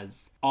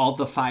because all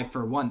the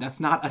 541, that's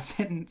not a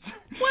sentence.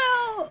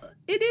 Well,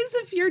 it is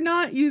if you're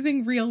not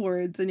using real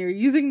words and you're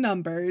using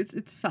numbers.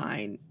 It's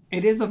fine.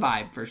 It is a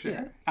vibe, for sure.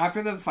 Yeah.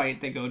 After the fight,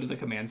 they go to the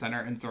command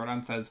center, and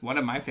Zordon says one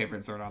of my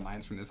favorite Zordon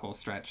lines from this whole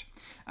stretch.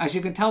 As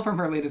you can tell from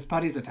her latest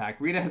putties attack,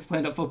 Rita has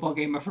planned a football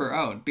game of her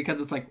own. Because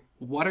it's like,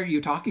 what are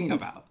you talking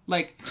about?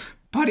 Like,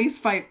 putties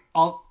fight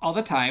all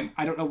the time.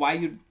 I don't know why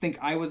you'd think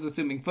I was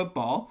assuming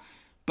football.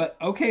 But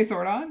okay,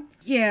 Zordon.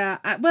 Yeah.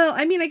 Well,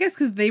 I mean, I guess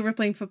because they were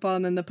playing football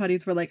and then the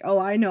putties were like, oh,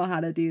 I know how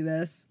to do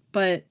this.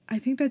 But I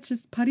think that's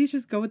just, putties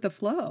just go with the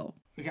flow.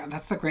 Yeah,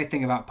 that's the great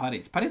thing about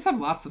putties. Putties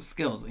have lots of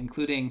skills,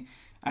 including,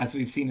 as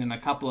we've seen in a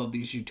couple of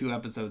these U2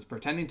 episodes,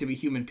 pretending to be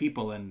human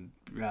people and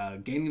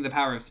gaining the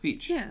power of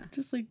speech. Yeah,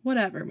 just like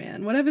whatever,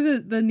 man. Whatever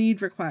the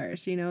need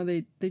requires, you know,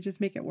 they just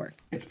make it work.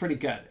 It's pretty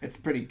good. It's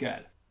pretty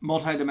good.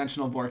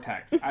 Multi-dimensional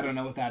vortex. I don't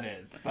know what that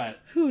is, but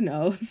who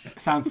knows?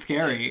 Sounds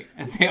scary.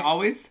 And they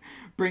always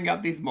bring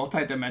up these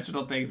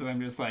multi-dimensional things and I'm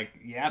just like,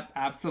 yep,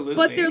 absolutely.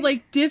 But they're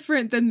like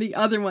different than the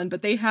other one,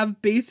 but they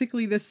have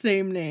basically the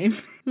same name.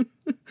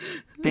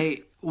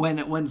 When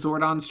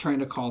Zordon's trying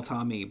to call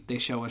Tommy, they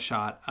show a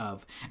shot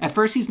of... At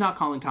first, he's not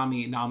calling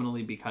Tommy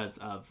nominally because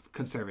of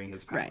conserving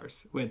his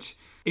powers, which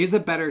is a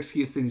better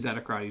excuse than he's at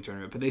a karate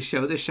tournament. But they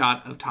show the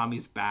shot of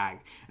Tommy's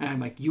bag, and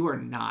I'm like, you are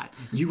not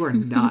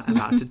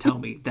about to tell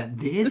me that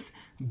this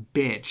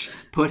bitch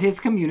put his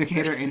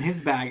communicator in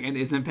his bag and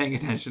isn't paying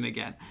attention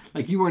again.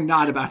 Like, you are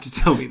not about to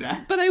tell me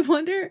that. But I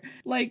wonder,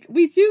 like,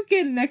 we do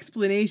get an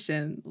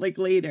explanation, like,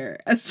 later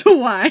as to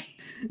why.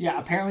 Yeah,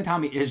 apparently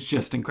Tommy is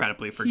just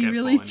incredibly forgetful,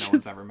 Really and no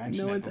one's ever mentioned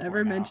it. No one's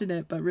ever mentioned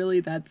it, but really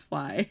that's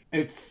why.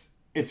 It's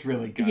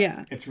really good.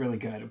 Yeah. It's really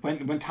good.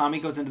 When Tommy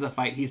goes into the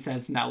fight, he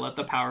says, now let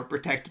the power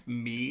protect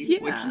me,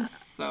 which is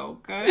so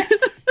good.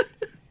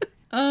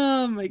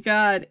 Oh my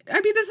god.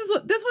 I mean,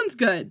 this one's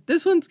good.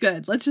 This one's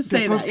good. Let's just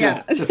say that.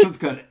 Yeah. This one's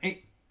good.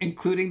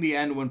 Including the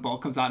end when Bull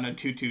comes out in a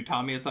tutu.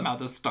 Tommy is somehow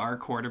the star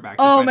quarterback.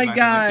 Oh my god.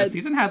 Like, the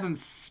season hasn't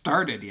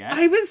started yet.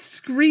 I was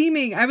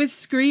screaming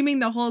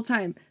the whole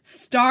time.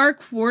 Star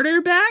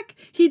quarterback?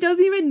 He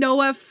doesn't even know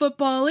what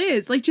football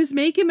is. Like, just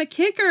make him a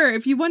kicker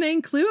if you want to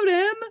include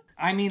him.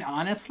 I mean,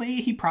 honestly,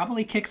 he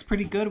probably kicks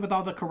pretty good with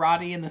all the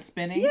karate and the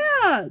spinning.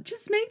 Yeah,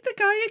 just make the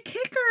guy a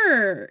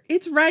kicker.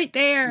 It's right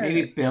there.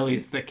 Maybe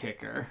Billy's the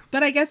kicker.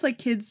 But I guess, like,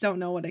 kids don't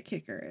know what a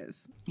kicker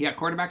is. Yeah,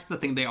 quarterback's the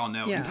thing they all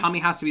know. Yeah. And Tommy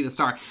has to be the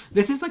star.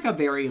 This is like a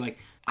very, like,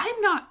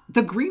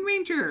 the Green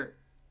Ranger,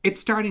 it's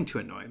starting to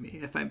annoy me,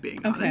 if I'm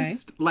being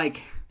honest.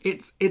 Like,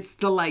 it's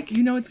the, like...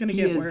 You know it's going to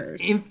get worse.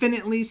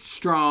 Infinitely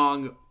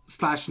strong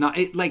 / not...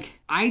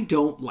 I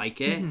don't like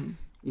it. Mm-hmm.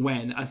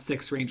 When a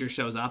sixth ranger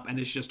shows up and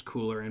is just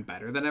cooler and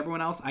better than everyone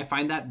else. I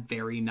find that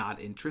very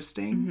not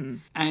interesting. Mm-hmm.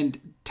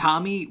 And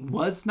Tommy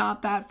was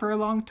not that for a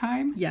long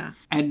time. Yeah.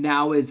 And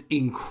now is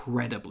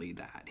incredibly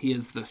that. He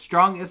is the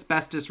strongest,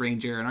 bestest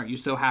ranger, and aren't you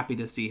so happy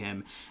to see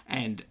him?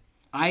 And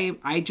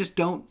I just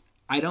don't...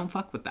 I don't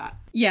fuck with that.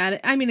 Yeah,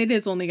 I mean, it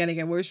is only going to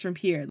get worse from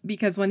here.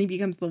 Because when he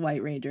becomes the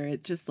White Ranger,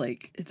 it's just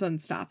like, it's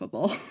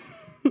unstoppable.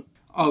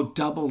 Oh,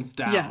 doubles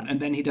down. Yeah.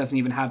 And then he doesn't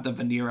even have the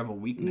veneer of a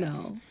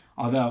weakness. No.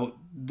 Although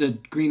the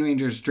Green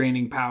Ranger's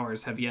draining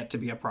powers have yet to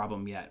be a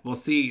problem yet. We'll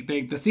see.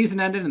 The season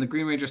ended and the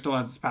Green Ranger still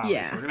has his powers.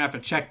 Yeah. So we're going to have to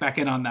check back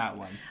in on that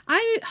one.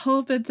 I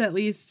hope it's at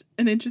least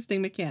an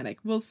interesting mechanic.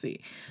 We'll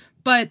see.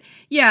 But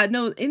yeah,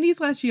 no, in these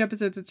last few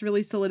episodes, it's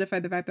really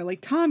solidified the fact that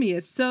like Tommy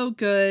is so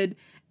good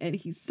and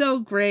he's so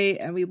great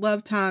and we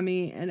love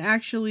Tommy. And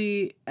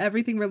actually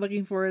everything we're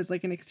looking for is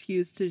like an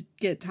excuse to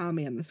get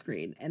Tommy on the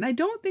screen. And I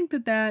don't think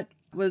that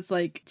was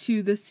like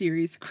to the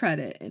series'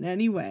 credit in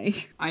any way.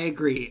 I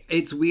agree.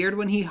 It's weird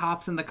when he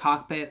hops in the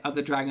cockpit of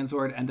the Dragon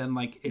Sword, and then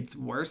like it's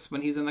worse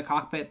when he's in the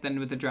cockpit than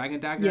with the Dragon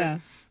Dagger. Yeah.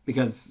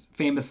 Because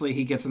famously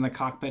he gets in the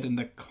cockpit in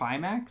the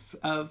climax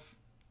of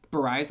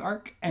Barai's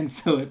arc, and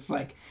so it's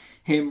like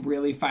him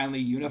really finally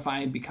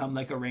unifying and become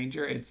like a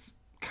ranger. It's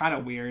kind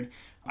of weird.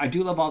 I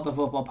do love all the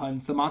football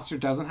puns. The monster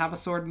doesn't have a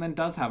sword and then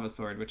does have a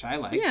sword, which I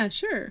like. Yeah,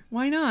 sure.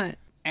 Why not?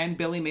 And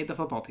Billy made the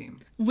football team.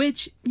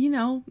 Which, you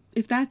know,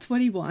 if that's what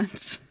he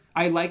wants.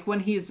 I like when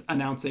he's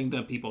announcing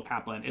the people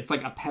Kaplan. It's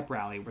like a pep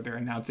rally where they're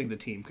announcing the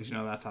team, because you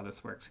know that's how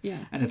this works. Yeah.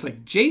 And it's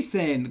like,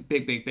 Jason,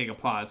 big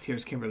applause.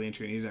 Here's Kimberly and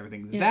Trini. Here's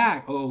everything. Yeah.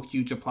 Zach, oh,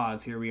 huge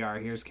applause. Here we are.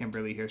 Here's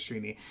Kimberly. Here's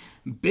Trini.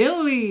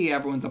 Billy,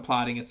 everyone's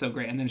applauding. It's so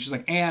great. And then she's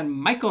like, and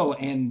Michael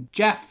and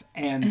Jeff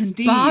and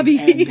Steve.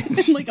 Bobby.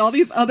 And like all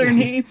these other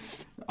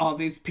names. All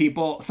these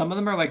people. Some of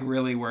them are like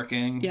really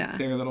working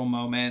their little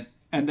moment.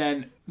 And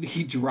then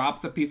he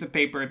drops a piece of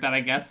paper that I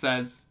guess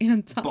says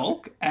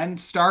Bulk and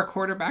star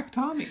quarterback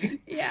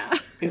Tommy. Yeah.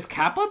 Is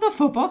Kaplan the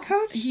football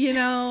coach? You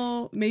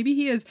know, maybe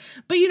he is.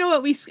 But you know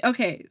what?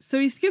 So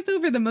we skipped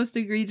over the most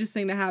egregious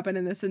thing to happen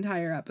in this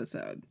entire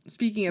episode.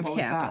 Speaking of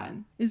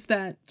Kaplan, is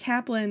that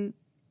Kaplan,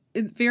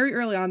 very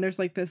early on, there's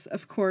like this,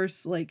 of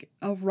course, like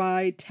a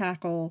ride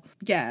tackle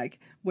gag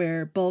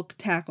where Bulk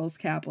tackles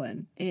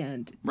Kaplan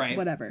and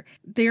whatever.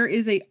 There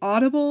is a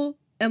audible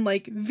and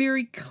like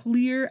very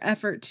clear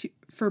effort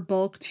for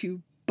Bulk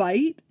to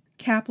bite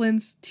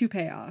Kaplan's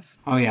toupee off.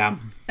 Oh, yeah.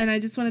 And I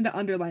just wanted to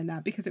underline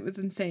that because it was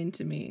insane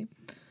to me.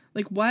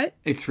 Like, what?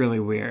 It's really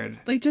weird.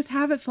 Like, just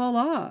have it fall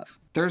off.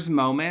 There's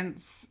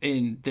moments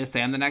in this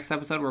and the next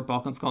episode where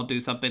Bulk and Skull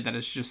do something that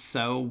is just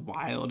so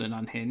wild and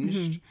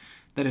unhinged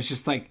that it's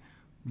just like,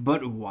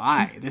 but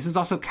why? This is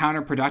also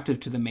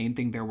counterproductive to the main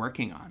thing they're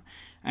working on.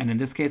 And in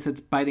this case, it's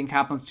biting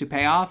Kaplan's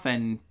toupee off,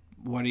 and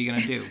what are you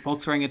going to do?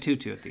 Bulk's wearing a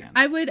tutu at the end.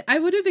 I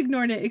would have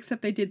ignored it,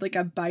 except they did like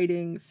a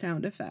biting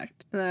sound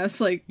effect. And I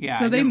was like, yeah,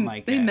 so they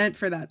meant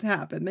for that to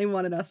happen. They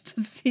wanted us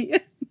to see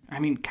it. I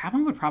mean,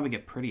 Kaplan would probably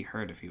get pretty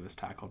hurt if he was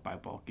tackled by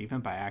Bulk,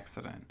 even by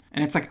accident.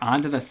 And it's like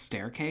onto the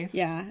staircase.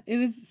 Yeah, it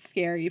was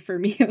scary for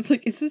me. I was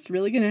like, is this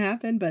really going to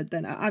happen? But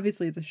then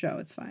obviously it's a show.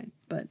 It's fine.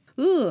 But,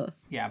 ugh.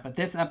 Yeah, but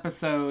this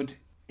episode,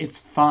 it's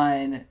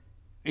fun.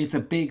 It's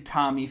a big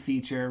Tommy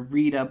feature.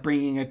 Rita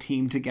bringing a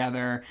team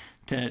together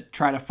to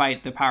try to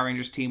fight the Power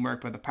Rangers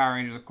teamwork, but the Power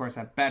Rangers, of course,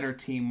 have better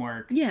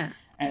teamwork. Yeah.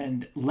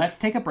 And let's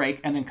take a break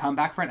and then come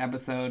back for an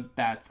episode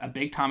that's a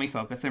big Tommy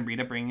focus and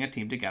Rita bringing a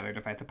team together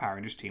to fight the Power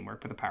Rangers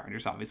teamwork, but the Power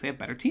Rangers obviously have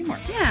better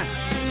teamwork. Yeah.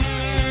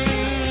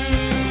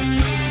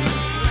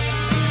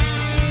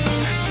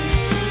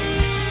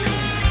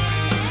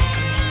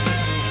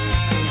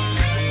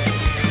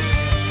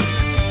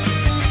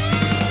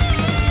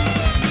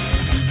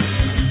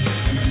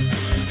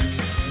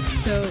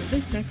 So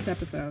this next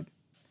episode,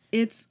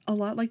 it's a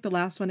lot like the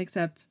last one,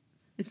 except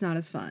it's not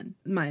as fun,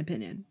 in my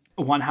opinion.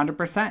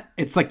 100%.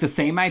 It's like the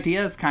same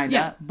ideas, kind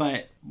of,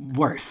 but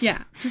worse.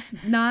 Yeah,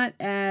 just not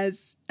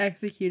as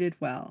executed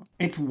well.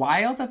 It's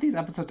wild that these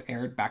episodes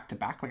aired back to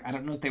back. Like, I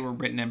don't know if they were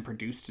written and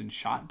produced and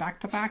shot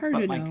back to back,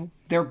 but like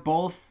they're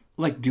both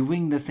like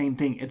doing the same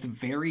thing. It's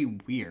very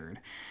weird.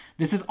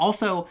 This is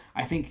also,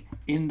 I think,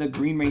 in the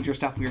Green Ranger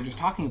stuff we were just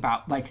talking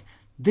about, like,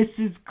 this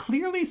is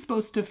clearly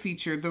supposed to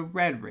feature the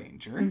Red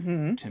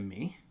Ranger to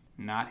me.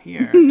 Not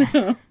here.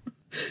 No.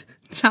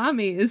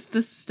 Tommy is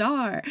the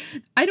star.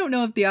 I don't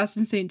know if the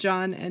Austin St.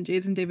 John and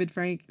Jason David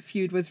Frank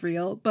feud was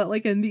real, but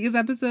like in these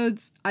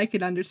episodes, I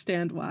could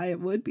understand why it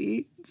would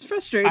be. It's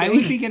frustrating. I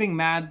would be getting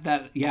mad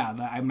that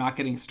I'm not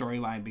getting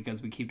storyline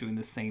because we keep doing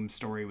the same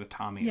story with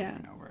Tommy over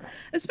and over.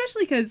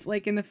 Especially because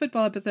like in the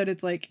football episode,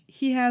 it's like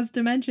he has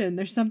dimension.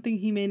 There's something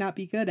he may not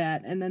be good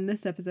at. And then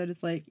this episode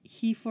is like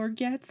he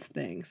forgets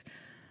things.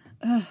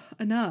 Ugh,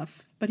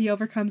 enough. But he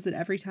overcomes it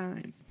every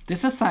time.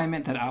 This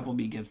assignment that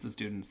Appleby gives the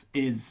students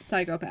is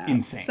psychopath.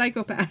 Insane.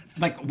 Psychopath.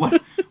 Like,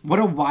 what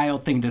a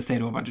wild thing to say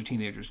to a bunch of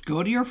teenagers.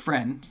 Go to your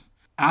friends,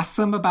 ask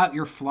them about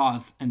your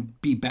flaws, and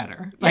be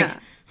better. Like,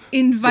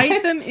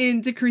 invite them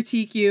in to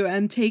critique you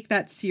and take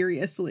that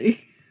seriously.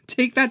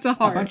 Take that to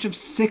heart. A bunch of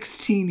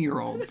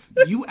 16-year-olds.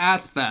 You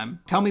ask them,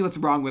 tell me what's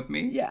wrong with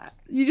me. Yeah.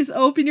 You just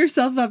open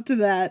yourself up to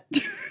that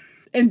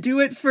and do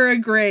it for a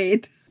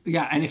grade.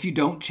 Yeah, and if you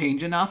don't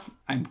change enough,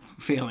 I'm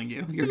failing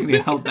you. You're going to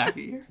get held back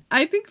a year.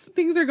 I think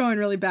things are going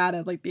really bad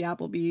at like the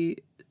Appleby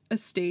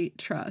Estate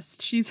Trust.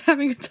 She's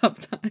having a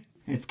tough time.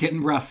 It's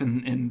getting rough,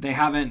 and they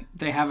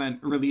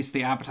haven't released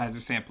the appetizer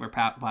sampler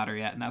platter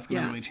yet, and that's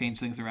going to really change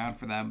things around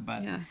for them.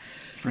 But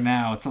for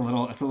now, it's a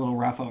little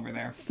rough over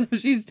there. So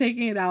she's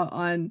taking it out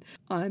on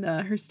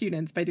her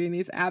students by doing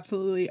these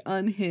absolutely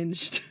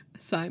unhinged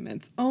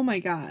assignments. Oh my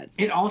god.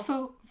 It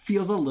also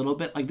feels a little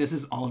bit like this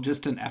is all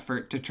just an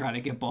effort to try to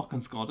get Bulk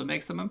and Skull to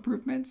make some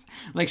improvements.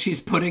 Like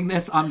she's putting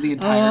this on the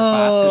entire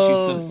class because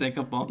she's so sick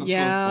of Bulk and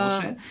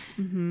Skull's bullshit.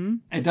 Mm-hmm.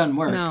 It doesn't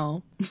work.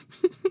 No.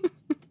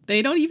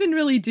 They don't even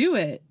really do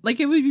it. Like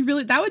it would be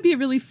really, that would be a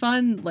really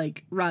fun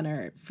like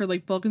runner for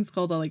like Bulk and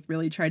Skull to like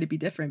really try to be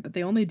different, but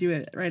they only do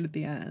it right at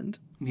the end.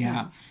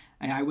 Yeah.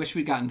 I wish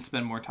we'd gotten to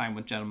spend more time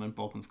with Gentleman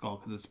Bulk and Skull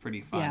because it's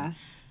pretty fun. Yeah.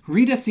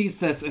 Rita sees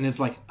this and is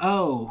like,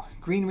 oh,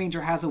 Green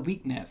Ranger has a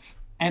weakness.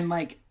 And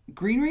like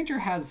Green Ranger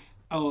has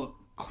a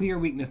clear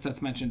weakness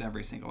that's mentioned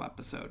every single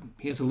episode.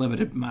 He has a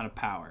limited amount of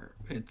power.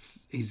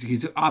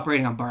 He's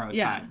operating on borrowed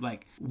time.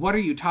 Like, what are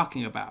you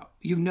talking about?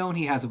 You've known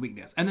he has a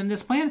weakness. And then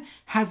this plan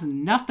has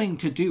nothing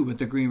to do with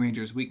the Green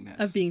Ranger's weakness.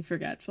 Of being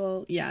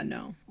forgetful. Yeah,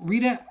 no.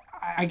 Rita,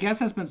 I guess,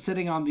 has been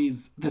sitting on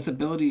this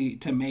ability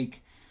to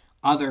make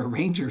other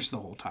Rangers the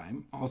whole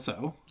time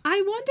also.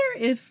 I wonder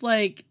if,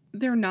 like,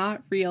 they're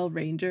not real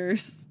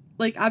Rangers.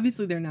 Like,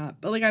 obviously they're not.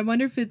 But, like, I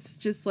wonder if it's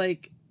just,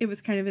 like, it was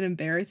kind of an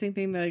embarrassing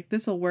thing that, like,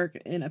 this will work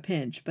in a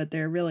pinch, but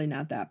they're really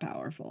not that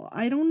powerful.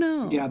 I don't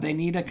know. Yeah, they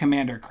need a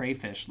Commander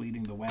Crayfish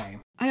leading the way.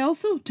 I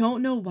also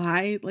don't know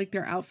why, like,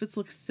 their outfits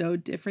look so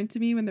different to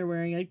me when they're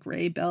wearing a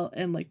gray belt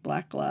and, like,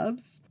 black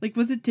gloves. Like,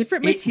 was it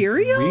different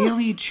material? It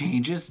really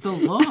changes the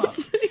look.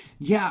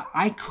 Yeah,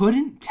 I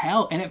couldn't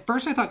tell. And at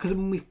first I thought, because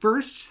when we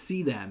first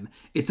see them,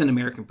 it's an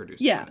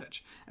American-produced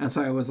footage. And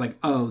so I was like,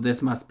 oh,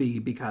 this must be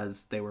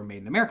because they were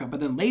made in America. But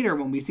then later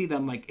when we see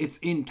them, like, it's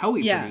in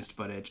Toei-produced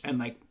footage. And,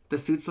 like, the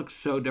suits look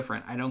so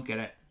different. I don't get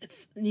it.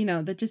 It's, you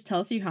know, that just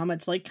tells you how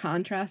much, like,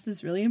 contrast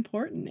is really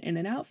important in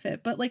an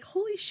outfit. But, like,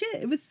 holy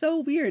shit, it was so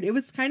weird. It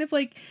was kind of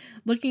like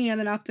looking at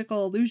an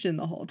optical illusion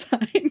the whole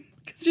time.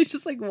 Because you're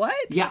just like, what?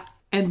 Yeah.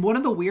 And one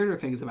of the weirder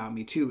things about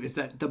me, too, is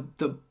that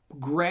the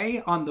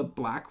gray on the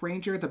Black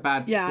Ranger, the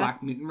bad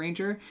Black Mutant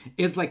Ranger,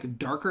 is, like,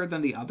 darker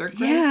than the other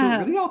gray. Yeah.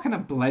 So it really all kind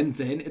of blends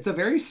in. It's a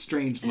very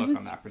strange look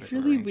on that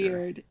particular really Ranger.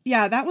 Weird.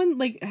 Yeah, that one,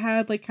 like,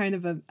 had, like, kind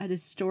of a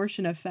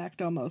distortion effect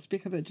almost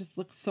because it just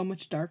looks so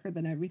much darker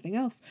than everything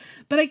else.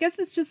 But I guess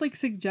it's just, like,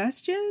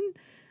 suggestion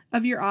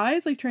of your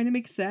eyes, like, trying to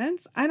make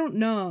sense. I don't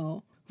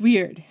know.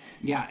 Weird.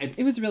 Yeah,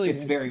 it was really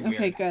it's weird. Very weird.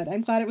 Okay, good.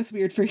 I'm glad it was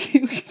weird for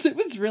you because it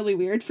was really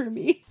weird for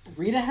me.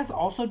 Rita has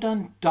also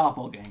done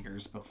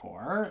doppelgangers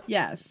before.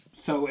 Yes.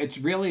 So it's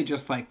really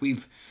just like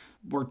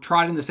we're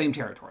trotting the same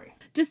territory.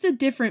 Just a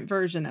different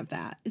version of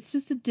that. It's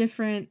just a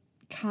different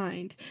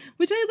kind,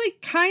 which I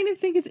like kind of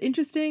think is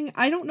interesting.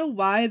 I don't know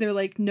why they're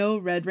like no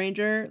Red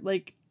Ranger.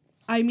 Like,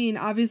 I mean,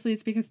 obviously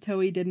it's because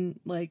Toei didn't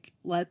like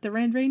let the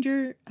Red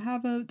Ranger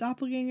have a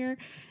doppelganger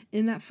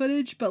in that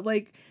footage, but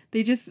like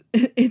it just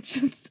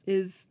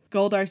is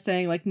Goldar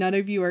saying like none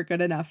of you are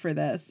good enough for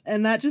this,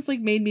 and that just like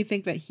made me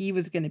think that he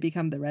was going to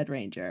become the Red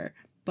Ranger,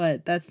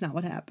 but that's not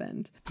what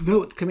happened.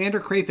 No, it's Commander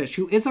Crayfish,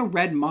 who is a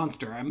red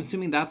monster. I'm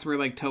assuming that's where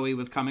like Toei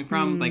was coming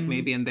from. Like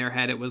maybe in their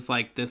head it was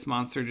like this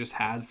monster just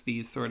has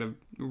these sort of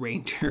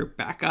Ranger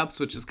backups,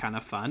 which is kind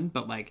of fun,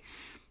 but like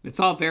it's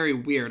all very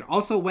weird.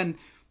 Also, when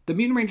the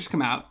Mutant Rangers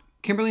come out,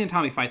 Kimberly and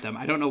Tommy fight them.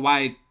 I don't know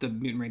why the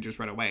Mutant Rangers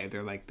run away.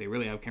 They're like, they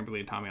really have Kimberly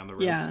and Tommy on the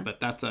ropes, but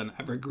that's an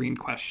evergreen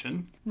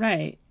question.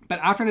 Right.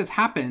 But after this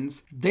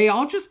happens, they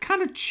all just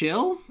kind of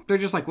chill. They're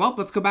just like, well,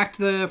 let's go back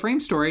to the frame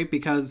story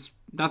because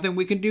nothing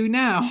we can do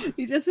now.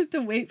 You just have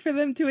to wait for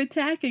them to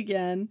attack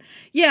again.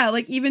 Yeah,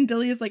 like even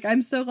Billy is like,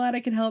 I'm so glad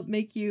I could help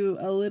make you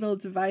a little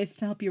device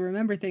to help you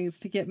remember things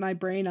to get my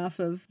brain off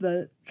of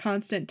the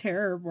constant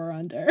terror we're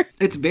under.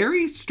 It's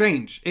very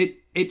strange.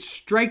 It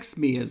strikes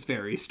me as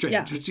very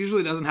strange, which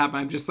usually doesn't happen.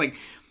 I'm just like,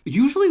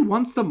 usually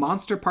once the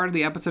monster part of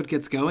the episode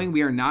gets going,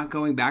 we are not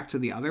going back to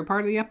the other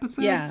part of the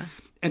episode. Yeah.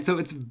 And so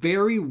it's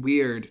very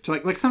weird to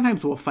like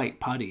sometimes we'll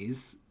fight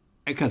putties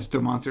because the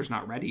monster's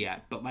not ready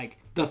yet, but like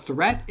the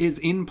threat is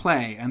in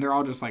play and they're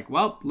all just like,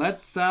 well,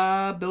 let's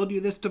build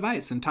you this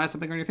device and tie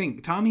something on your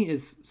thing. Tommy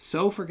is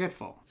so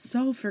forgetful.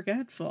 So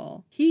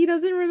forgetful. He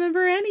doesn't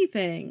remember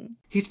anything.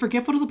 He's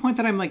forgetful to the point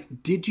that I'm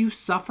like, did you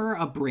suffer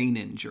a brain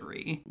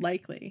injury?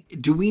 Likely.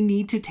 Do we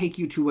need to take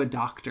you to a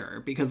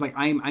doctor? Because like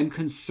I'm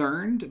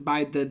concerned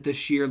by the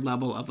sheer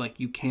level of like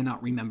you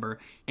cannot remember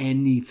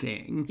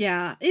anything.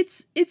 Yeah,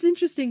 it's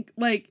interesting.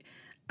 Like,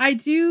 I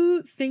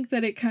do think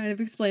that it kind of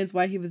explains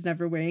why he was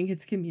never wearing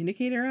his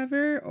communicator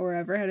ever or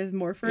ever had his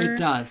morpher. It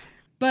does.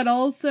 But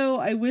also,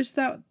 I wish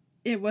that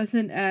it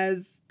wasn't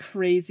as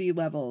crazy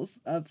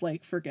levels of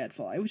like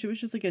forgetful. I wish it was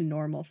just like a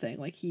normal thing.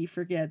 Like he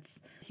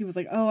forgets. He was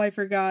like, oh, I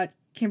forgot,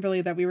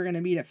 Kimberly, that we were going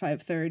to meet at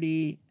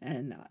 5:30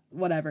 and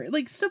whatever.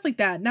 Like stuff like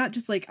that. Not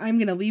just like, I'm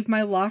going to leave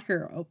my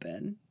locker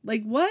open.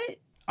 Like what?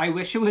 I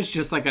wish it was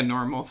just like a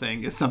normal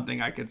thing is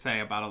something I could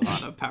say about a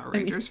lot of Power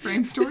Rangers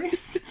frame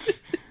stories.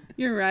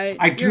 You're right.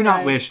 I do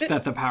not wish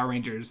that the Power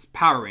Rangers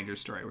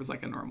story was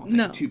like a normal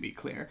thing, to be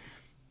clear.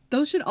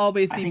 Those should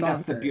always be bonkers. I think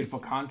that's the beautiful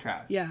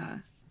contrast. Yeah.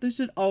 Those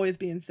should always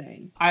be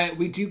insane.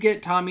 We do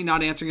get Tommy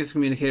not answering his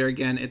communicator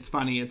again. It's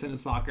funny. It's in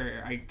his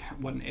locker.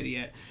 What an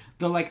idiot.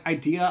 The like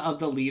idea of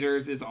the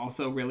leaders is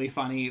also really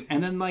funny.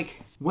 And then like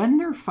when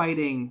they're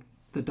fighting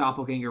the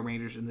doppelganger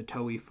Rangers in the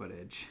Toei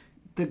footage,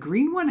 the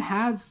green one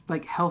has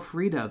like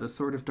Helfrida, the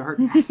Sword of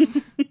Darkness.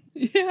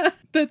 Yeah,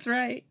 that's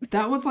right.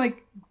 That was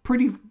like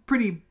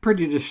pretty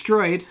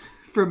destroyed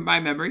from my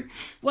memory.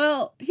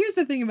 Well, here's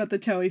the thing about the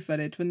Toei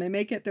footage. When they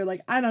make it, they're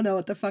like, I don't know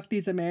what the fuck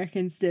these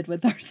Americans did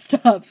with our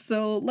stuff,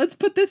 so let's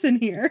put this in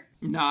here.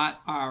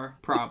 Not our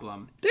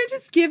problem. They're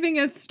just giving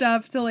us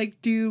stuff to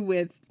like do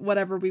with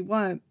whatever we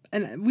want,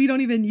 and we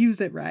don't even use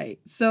it right.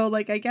 So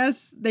like, I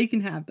guess they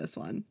can have this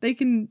one. They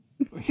can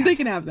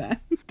have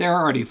that. They're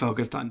already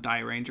focused on Die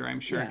Ranger, I'm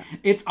sure. Yeah.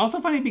 It's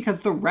also funny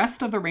because the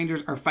rest of the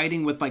Rangers are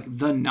fighting with like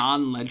the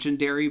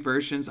non-legendary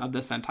versions of the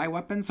Sentai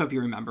weapons. So if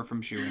you remember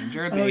from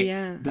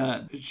Zyuranger,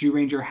 the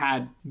Zyuranger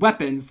had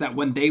weapons that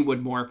when they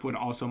would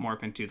also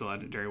morph into the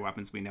legendary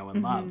weapons we know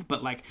and love.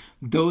 But like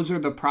those are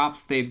the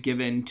props they've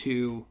given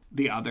to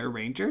the other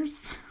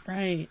Rangers.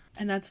 Right.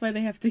 And that's why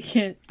they have to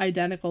get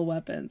identical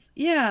weapons.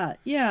 Yeah.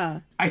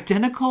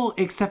 Identical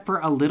except for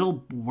a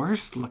little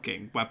worse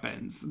looking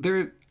weapons.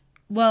 They're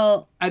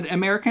an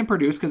American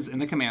produced, because in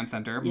the command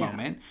center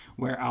moment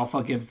where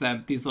Alpha gives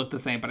them, these look the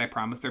same, but I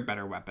promise they're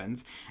better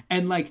weapons.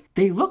 And like,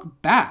 they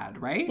look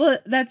bad, right? Well,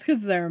 that's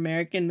because they're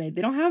American made.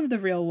 They don't have the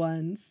real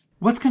ones.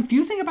 What's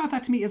confusing about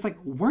that to me is like,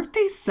 weren't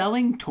they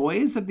selling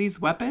toys of these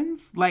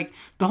weapons? Like,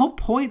 the whole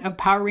point of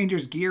Power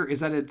Rangers gear is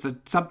that it's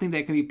something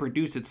that can be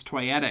produced. It's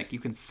toyetic. You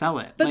can sell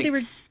it. But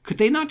like, could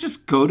they not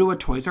just go to a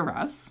Toys R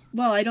Us?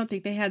 Well, I don't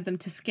think they had them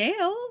to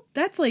scale.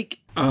 That's like...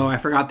 Oh, I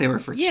forgot they were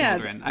for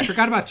children. I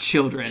forgot about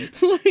children.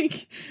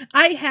 Like,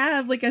 I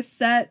have like a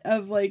set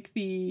of like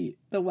the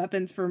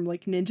weapons from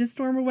like Ninja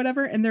Storm or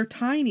whatever, and they're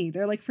tiny.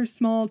 They're like for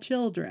small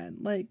children.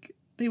 Like,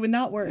 they would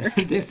not work.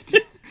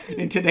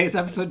 In today's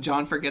episode,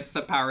 John forgets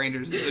that Power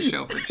Rangers is a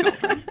show for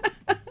children.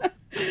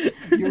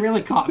 You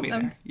really caught me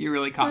there. You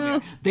really caught me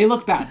there. They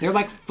look bad. They're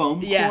like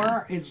foam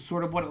core is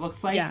sort of what it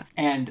looks like. Yeah.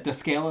 And the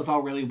scale is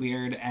all really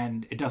weird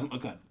and it doesn't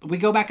look good. We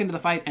go back into the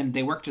fight and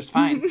they work just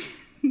fine.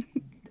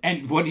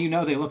 And what do you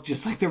know? They look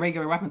just like the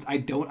regular weapons. I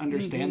don't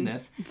understand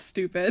this. It's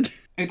stupid.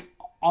 It's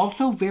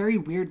also very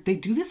weird. They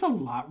do this a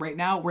lot right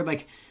now where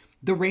like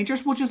the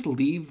Rangers will just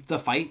leave the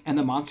fight and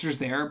the monster's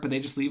there, but they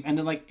just leave. And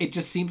then like, it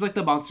just seems like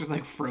the monster's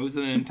like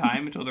frozen in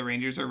time until the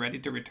Rangers are ready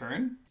to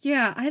return.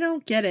 Yeah, I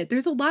don't get it.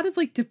 There's a lot of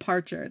like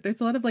departure.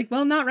 There's a lot of like,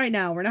 well, not right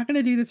now. We're not going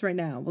to do this right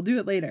now. We'll do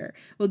it later.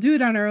 We'll do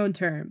it on our own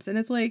terms. And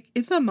it's like,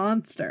 it's a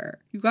monster.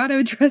 You got to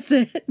address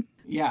it.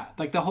 Yeah,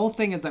 like the whole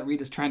thing is that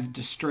Rita's trying to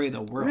destroy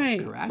the world,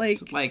 right,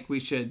 correct? Like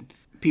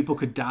people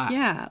could die.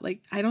 Yeah,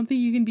 like I don't think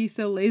you can be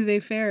so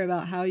laissez-faire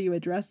about how you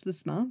address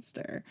this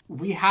monster.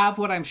 We have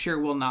what I'm sure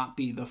will not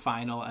be the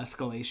final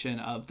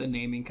escalation of the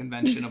naming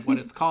convention of what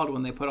it's called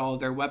when they put all of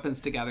their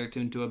weapons together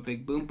into a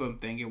big boom boom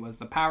thing. It was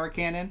the power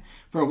cannon.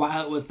 For a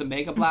while it was the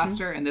Mega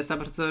Blaster, and this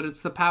episode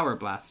it's the Power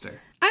Blaster.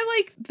 I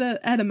like the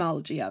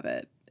etymology of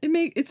it.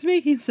 It's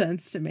making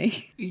sense to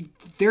me.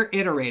 They're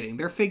iterating.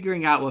 They're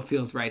figuring out what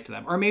feels right to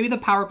them. Or maybe the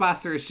Power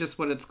Blaster is just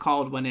what it's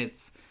called when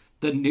it's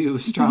the new,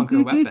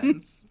 stronger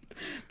weapons.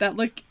 That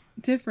look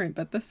different,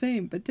 but the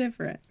same, but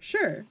different.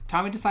 Sure.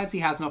 Tommy decides he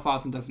has no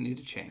flaws and doesn't need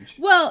to change.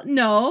 Well,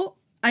 no.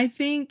 I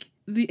think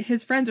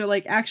his friends are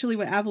like, actually,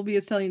 what Appleby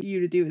is telling you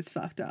to do is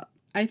fucked up.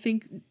 I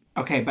think...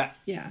 Okay, but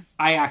yeah,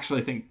 I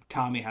actually think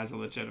Tommy has a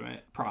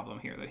legitimate problem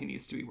here that he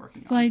needs to be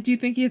working on. Well, I do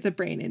think he has a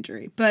brain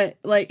injury, but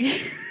like...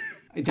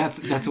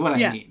 That's what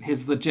I mean.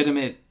 His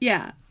legitimate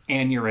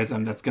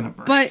aneurysm that's gonna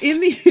burst. But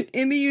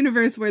in the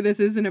universe where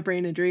this isn't a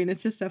brain injury and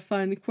it's just a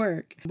fun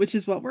quirk, which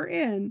is what we're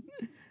in,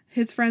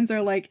 his friends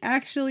are like,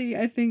 actually,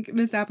 I think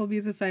Miss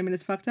Appleby's assignment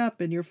is fucked up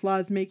and your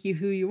flaws make you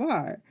who you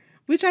are.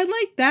 Which I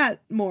like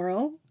that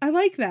moral. I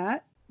like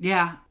that.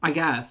 Yeah, I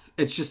guess.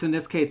 It's just in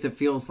this case it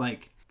feels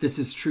like this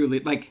is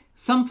truly like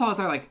some flaws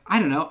are like, I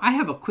don't know, I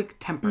have a quick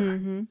temper.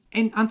 Mm-hmm.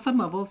 And on some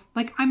levels,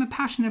 like I'm a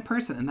passionate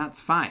person and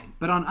that's fine.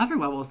 But on other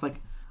levels, like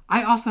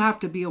I also have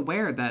to be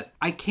aware that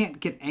I can't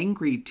get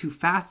angry too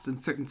fast in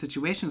certain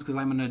situations because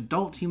I'm an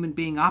adult human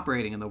being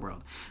operating in the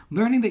world.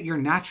 Learning that you're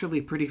naturally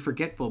pretty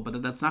forgetful,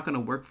 but that's not going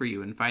to work for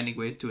you and finding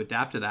ways to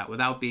adapt to that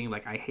without being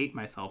like, I hate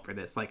myself for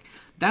this. Like,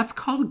 that's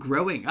called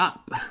growing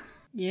up.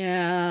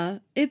 Yeah.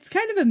 It's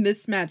kind of a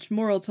mismatched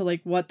moral to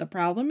like what the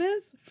problem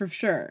is, for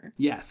sure.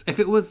 Yes. If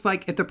it was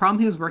like, if the problem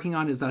he was working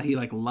on is that he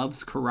like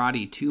loves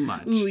karate too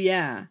much. Ooh,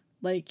 yeah.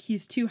 Like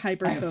he's too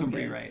hyper-focused. I have some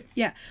rewrites.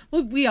 Yeah.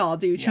 Well, we all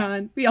do,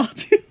 John. Yeah. We all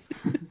do.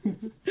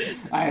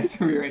 I have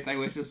some rewrites. I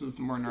wish this was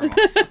more normal.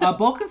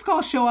 Bulk and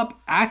Skull show up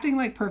acting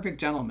like perfect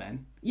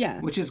gentlemen. Yeah.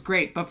 Which is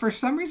great. But for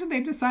some reason,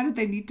 they've decided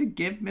they need to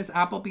give Miss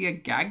Appleby a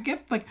gag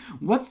gift. Like,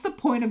 what's the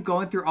point of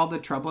going through all the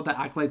trouble to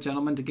act like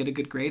gentlemen to get a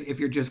good grade if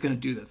you're just going to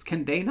do this?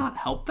 Can they not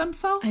help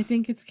themselves? I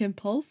think it's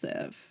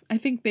compulsive. I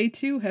think they,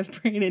 too,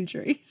 have brain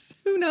injuries.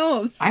 Who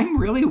knows? I'm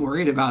really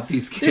worried about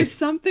these kids. There's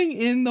something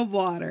in the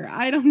water.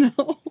 I don't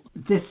know.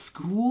 The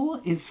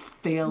school is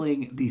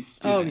failing these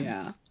students. Oh,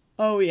 yeah.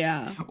 Oh,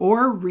 yeah.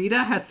 Or Rita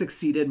has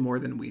succeeded more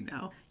than we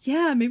know.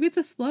 Yeah, maybe it's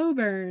a slow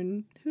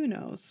burn. Who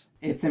knows?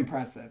 It's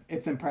impressive.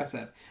 It's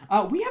impressive. We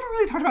haven't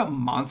really talked about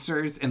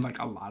monsters in like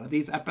a lot of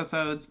these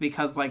episodes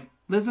because like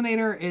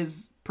Lizinator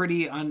is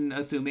pretty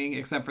unassuming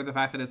except for the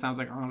fact that it sounds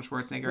like Arnold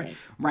Schwarzenegger. Right.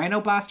 Rhino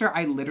Blaster,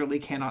 I literally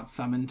cannot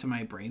summon to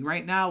my brain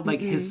right now.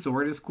 Like his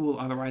sword is cool,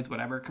 otherwise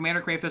whatever.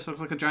 Commander Crayfish looks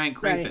like a giant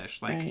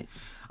crayfish.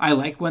 I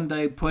like when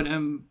they put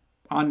him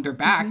on their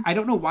back. I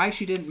don't know why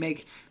she didn't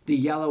make the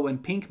yellow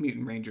and pink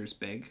mutant rangers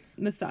big.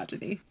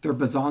 Misogyny. Their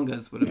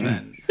bazongas would have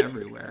been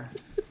everywhere.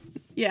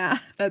 Yeah,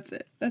 that's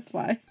it. That's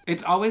why.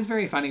 It's always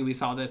very funny. We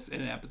saw this in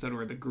an episode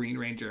where the Green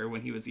Ranger, when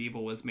he was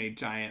evil, was made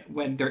giant.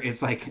 When there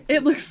is like...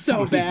 It looks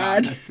so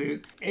bad. In a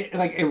suit.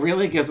 It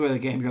really gives away the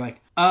game. You're like,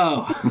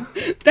 oh.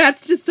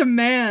 That's just a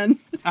man.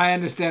 I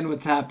understand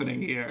what's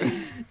happening here.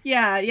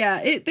 Yeah.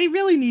 They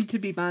really need to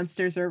be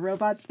monsters or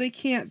robots. They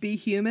can't be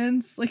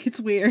humans. Like, it's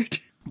weird.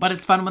 But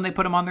it's fun when they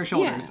put them on their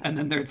shoulders. Yeah. And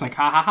then there's like,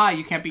 ha ha ha,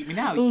 you can't beat me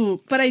now.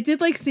 Ooh, but I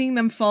did like seeing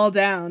them fall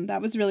down. That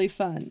was really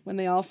fun. When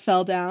they all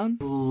fell down.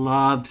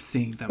 Loved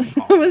seeing them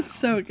fall It was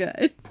so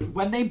good.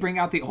 When they bring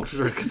out the Ultra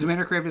Sword, because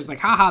Commander Crayfish is like,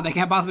 haha, they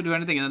can't possibly do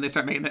anything. And then they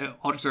start making the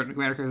Ultra Sword and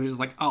Commander Crayfish is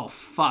like, oh,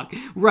 fuck.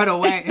 Run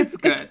away. It's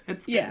good.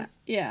 It's good.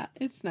 Yeah.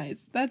 It's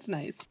nice. That's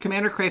nice.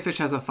 Commander Crayfish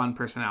has a fun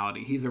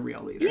personality. He's a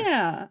real leader.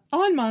 Yeah.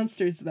 On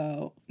monsters,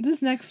 though.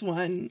 This next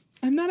one,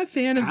 I'm not a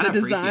fan of the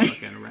design.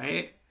 Freaky looking,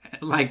 right?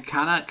 Like,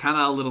 kind of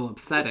a little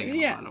upsetting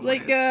in a lot of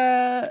ways.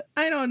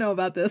 I don't know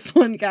about this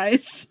one,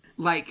 guys.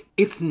 Like,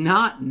 it's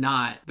not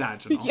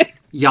vaginal.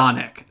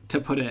 Yonic,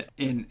 to put it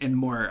in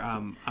more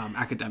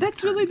academic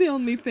That's terms. really the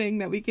only thing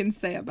that we can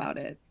say about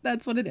it.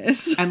 That's what it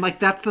is. And, like,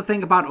 that's the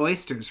thing about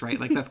oysters, right?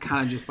 Like, that's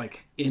kind of just,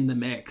 like, in the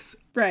mix.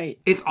 Right.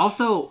 It's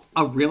also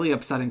a really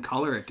upsetting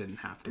color it didn't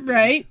have to be.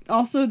 Right.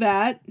 Also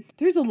that.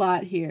 There's a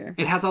lot here.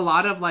 It has a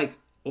lot of, like,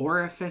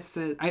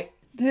 orifices.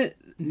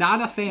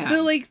 Not a fan.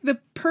 The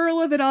pearl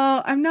of it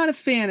all. I'm not a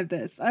fan of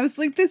this. I was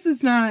like, this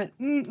is not.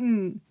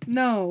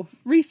 No,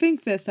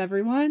 rethink this,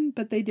 everyone.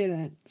 But they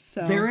didn't.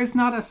 So there is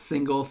not a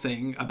single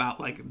thing about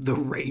like the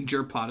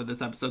Ranger plot of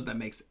this episode that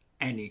makes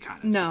any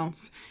kind of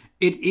sense.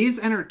 It is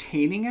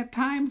entertaining at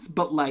times,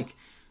 but like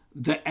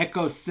the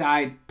Echo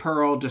Side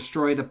Pearl,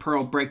 destroy the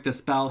Pearl, break the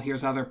spell.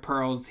 Here's other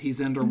pearls.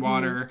 He's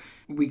underwater.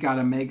 We got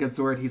a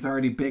Megazord. He's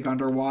already big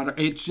underwater.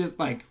 It's just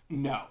like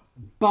no.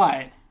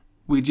 But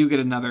we do get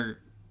another.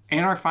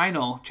 In our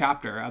final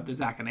chapter of the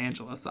Zach and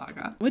Angela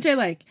saga. Which I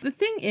like. The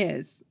thing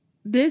is,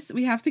 this,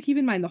 we have to keep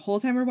in mind the whole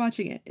time we're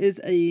watching it,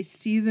 is a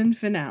season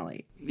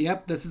finale.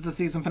 Yep, this is the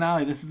season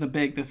finale. This is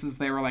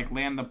they were like,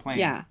 land the plane.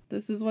 Yeah,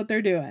 this is what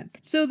they're doing.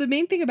 So the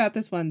main thing about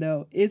this one,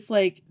 though, is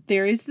like,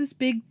 there is this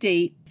big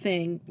date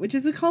thing, which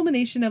is a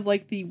culmination of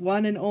like the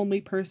one and only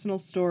personal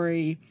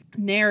story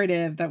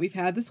narrative that we've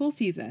had this whole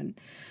season,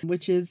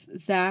 which is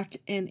Zach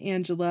and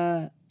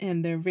Angela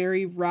and their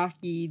very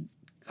rocky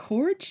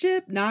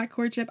not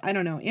courtship, I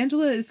don't know.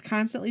 Angela is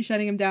constantly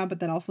shutting him down, but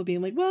then also being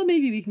like, well,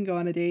 maybe we can go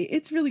on a date.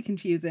 It's really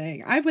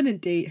confusing. I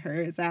wouldn't date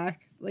her,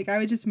 Zach. Like, I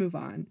would just move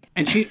on.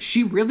 And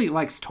she really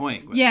likes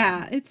toying with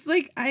him. It's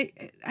like, I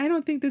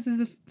don't think this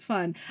is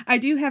fun. I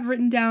do have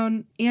written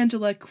down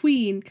Angela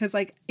Queen, because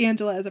like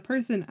Angela as a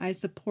person, I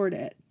support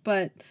it,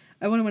 but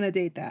I wouldn't want to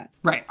date that.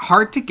 Right.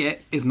 Hard to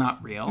get is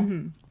not real.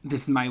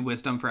 This is my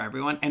wisdom for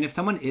everyone. And if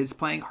someone is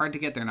playing hard to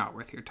get, they're not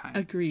worth your time.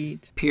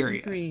 Agreed.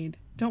 Period. Agreed.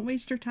 Don't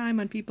waste your time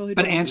on people who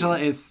But don't. Angela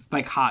is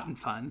like hot and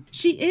fun.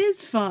 She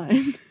is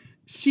fun.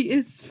 She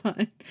is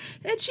fun.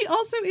 And she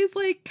also is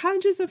like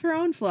conscious of her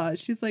own flaws.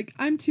 She's like,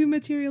 I'm too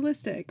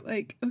materialistic.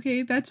 Like,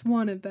 okay, that's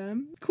one of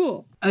them.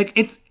 Cool. Like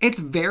it's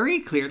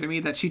very clear to me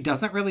that she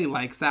doesn't really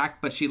like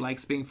Zach, but she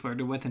likes being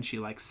flirted with and she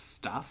likes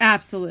stuff.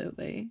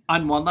 Absolutely.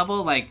 On one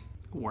level, like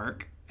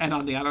work. And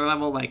on the other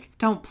level, like,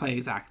 don't play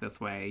Zach this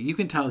way. You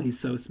can tell he's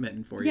so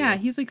smitten for you. Yeah,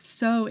 he's like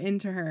so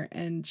into her.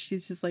 And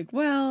she's just like,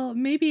 well,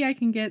 maybe I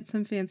can get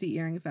some fancy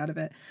earrings out of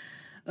it.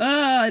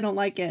 I don't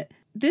like it.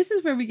 This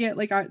is where we get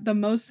like the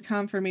most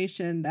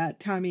confirmation that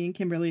Tommy and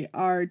Kimberly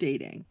are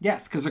dating.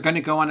 Yes, because they're going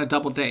to go on a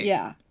double date.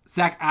 Yeah.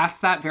 Zach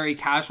asks that very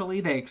casually.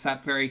 They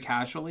accept very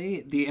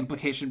casually. The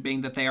implication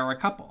being that they are a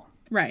couple.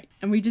 Right.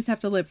 And we just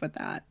have to live with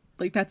that.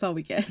 Like, that's all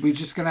we get. We're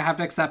just going to have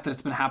to accept that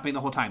it's been happening the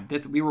whole time.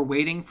 We were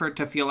waiting for it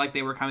to feel like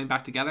they were coming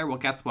back together. Well,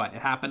 guess what?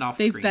 It happened off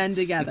screen. They've been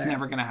together. It's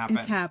never going to happen.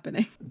 It's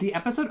happening. The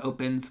episode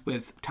opens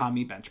with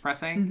Tommy bench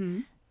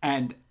pressing.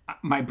 And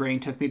my brain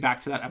took me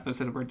back to that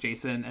episode where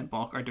Jason and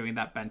Bulk are doing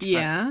that bench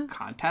press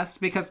contest.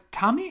 Because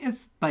Tommy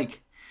is,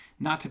 like,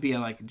 not to be a,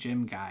 like,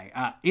 gym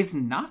guy, is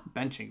not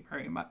benching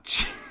very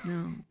much.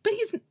 No. But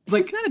he's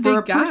like, not a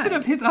big guy. For a person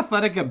of his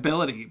athletic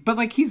ability. But,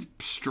 like, he's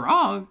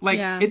strong. Like,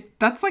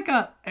 that's like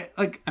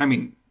I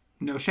mean,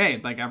 no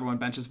shade. Like, everyone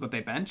benches what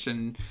they bench,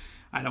 and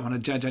I don't want to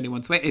judge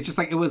anyone's weight. It's just,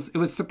 like, it was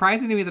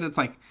surprising to me that it's,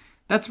 like,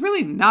 that's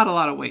really not a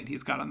lot of weight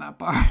he's got on that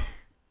bar.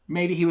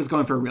 Maybe he was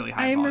going for a really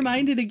high volume.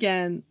 reminded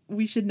again,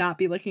 we should not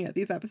be looking at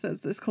these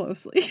episodes this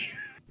closely.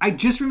 I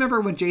just remember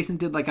when Jason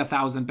did like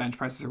 1,000 bench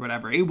presses or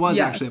whatever. It was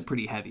actually a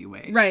pretty heavy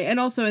weight. Right. And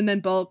then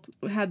Bulk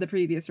had the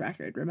previous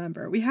record,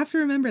 remember. We have to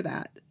remember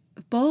that.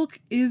 Bulk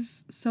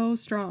is so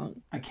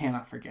strong. I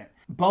cannot forget.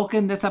 Bulk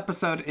in this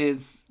episode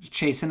is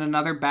chasing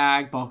another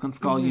bag. Bulk and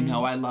Skull, you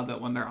know I love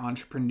it when they're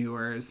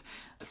entrepreneurs.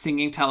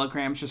 Singing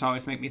telegrams just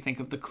always make me think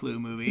of the Clue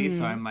movie.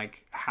 So I'm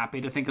like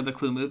happy to think of the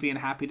Clue movie and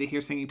happy to hear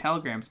singing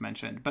telegrams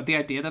mentioned. But the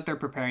idea that they're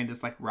preparing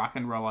this like rock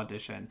and roll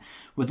audition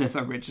with this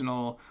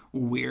original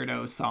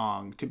weirdo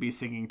song to be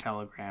singing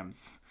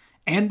telegrams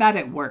and that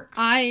it works.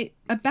 Funny.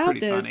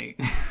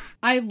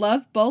 I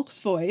love Bulk's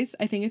voice.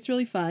 I think it's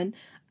really fun.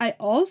 I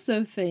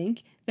also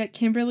think that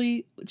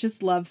Kimberly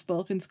just loves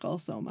Bulk and Skull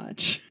so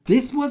much.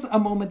 This was a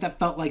moment that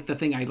felt like the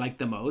thing I liked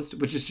the most,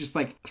 which is just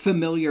like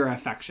familiar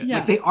affection. Yeah.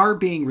 Like they are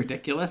being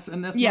ridiculous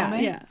in this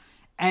moment. Yeah.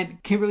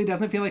 And Kimberly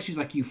doesn't feel like she's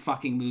like, you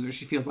fucking loser.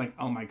 She feels like,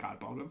 oh my God,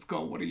 Bulk and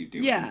Skull, what are you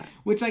doing? Yeah.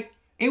 Which like,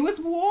 it was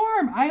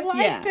warm. I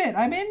liked it.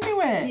 I'm into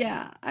it.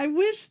 Yeah. I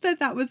wish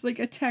that was like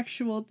a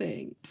textual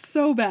thing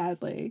so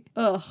badly.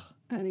 Ugh.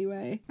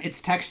 Anyway. It's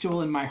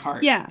textual in my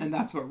heart. Yeah. And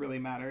that's what really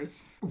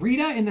matters.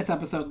 Rita in this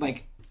episode,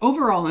 like,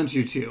 overall on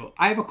Juju,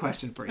 I have a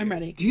question for you. I'm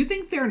ready. Do you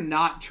think they're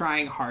not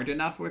trying hard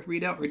enough with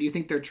Rita, or do you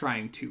think they're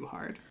trying too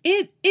hard?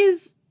 It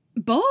is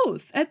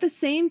both at the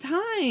same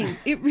time.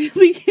 It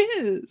really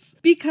is.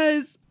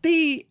 Because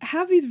they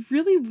have these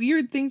really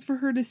weird things for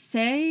her to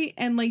say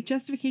and like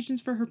justifications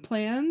for her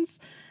plans.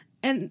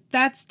 And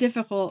that's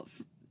difficult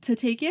to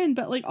take in,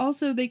 but like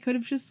also they could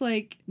have just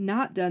like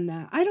not done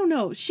that. I don't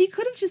know. She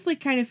could have just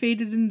like kind of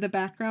faded into the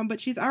background, but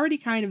she's already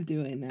kind of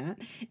doing that.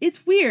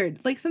 It's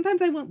weird. Like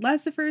sometimes I want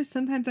less of her,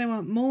 sometimes I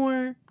want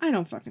more. I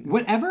don't fucking know.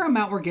 Whatever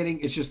amount we're getting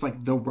is just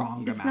like the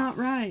wrong amount. It's not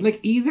right. Like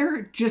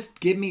either just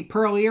give me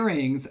pearl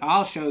earrings,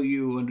 I'll show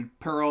you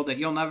a pearl that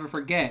you'll never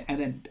forget, and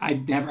then I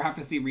never have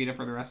to see Rita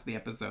for the rest of the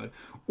episode.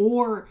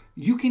 Or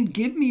you can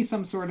give me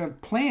some sort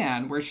of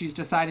plan where she's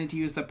deciding to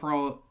use the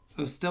pearl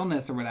of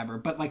stillness or whatever,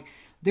 but like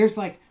there's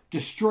like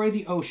destroy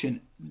the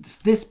ocean,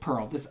 this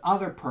pearl, this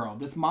other pearl,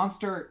 this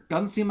monster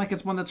doesn't seem like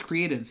it's one that's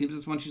created. It seems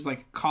it's one she's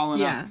like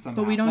calling up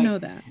somehow. But we don't know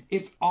that.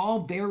 It's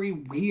all very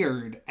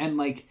weird, and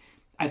like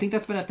I think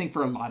that's been a thing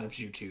for a lot of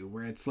Juju,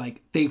 where it's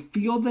like they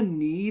feel the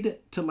need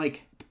to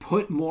like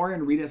put more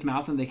in Rita's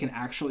mouth than they can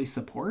actually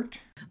support.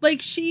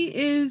 Like she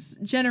is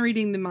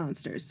generating the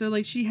monsters, so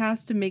like she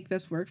has to make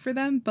this work for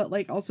them, but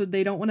like also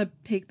they don't want to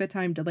take the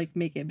time to like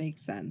make it make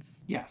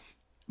sense. Yes.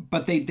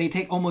 But they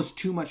take almost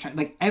too much time.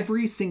 Like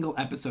every single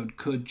episode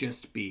could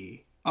just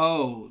be,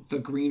 oh, the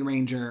Green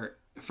Ranger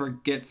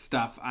forgets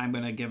stuff. I'm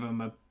going to give him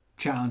a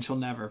challenge he'll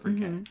never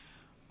forget. Mm-hmm.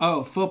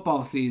 Oh,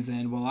 football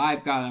season. Well,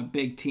 I've got a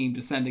big team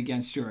to send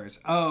against yours.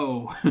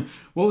 Oh,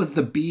 what was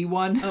the B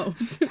one? Oh,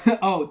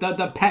 oh,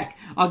 the peck.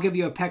 I'll give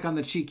you a peck on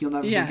the cheek. You'll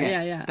never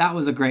forget. Yeah. That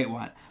was a great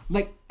one.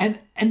 Like, and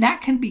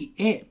that can be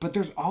it. But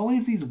there's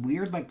always these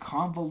weird, like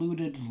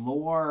convoluted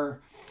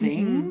lore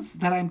things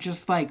that I'm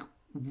just like,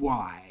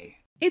 why?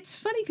 It's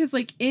funny because,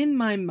 like, in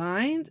my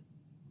mind,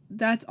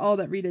 that's all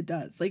that Rita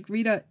does. Like,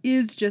 Rita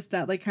is just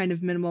that, like, kind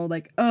of minimal,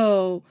 like,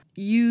 oh,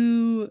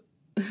 you,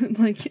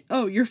 like,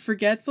 oh, you're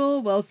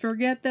forgetful? Well,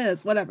 forget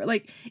this, whatever.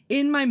 Like,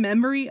 in my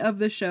memory of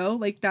the show,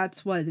 like,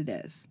 that's what it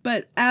is.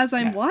 But as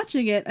I'm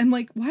watching it, I'm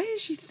like, why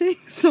is she saying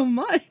so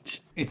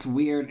much? It's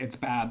weird. It's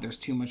bad. There's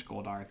too much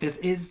gold art. This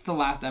is the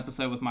last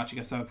episode with Machika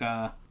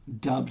Soka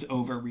dubbed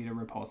over Rita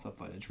Repulsa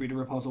footage. Rita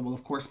Repulsa will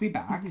of course be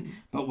back,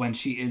 but when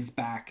she is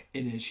back,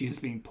 she is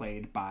being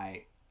played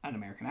by an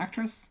American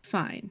actress.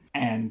 Fine.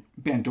 And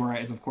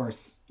Bandora is of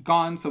course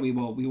gone, so we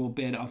will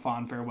bid a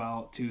fond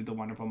farewell to the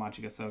wonderful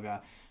Machika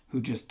Soka,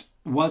 who just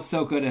was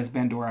so good as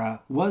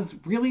Bandora, was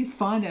really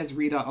fun as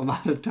Rita a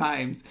lot of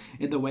times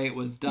in the way it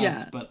was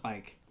dubbed, but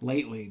like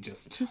lately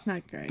just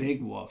not great.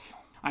 Big woof.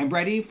 I'm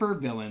ready for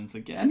villains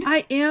again.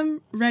 I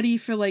am ready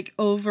for like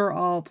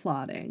overall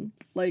plotting.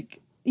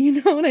 Like, you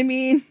know what I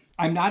mean?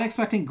 I'm not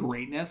expecting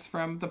greatness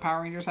from the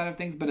Power Ranger side of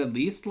things, but at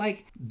least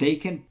like they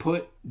can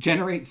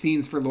generate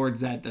scenes for Lord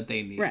Zed that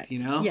they need, right. You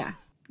know?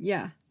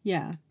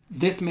 Yeah.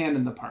 This man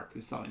in the park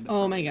who's selling the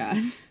Oh my God.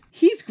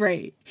 He's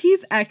great.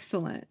 He's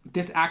excellent.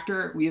 This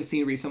actor we have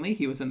seen recently,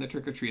 he was in the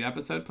Trick or Treat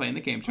episode playing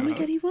the game show host.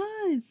 God, he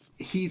was.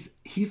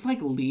 He's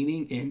like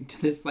leaning into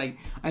this, like,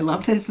 I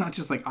love that it's not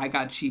just like, I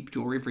got cheap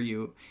jewelry for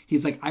you.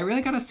 He's like, I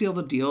really got to seal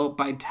the deal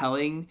by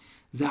telling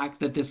Zach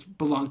that this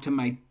belonged to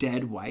my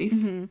dead wife.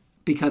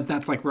 Because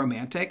that's like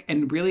romantic,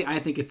 and really I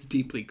think it's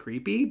deeply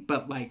creepy,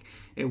 but like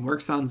it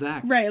works on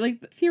Zach. Right,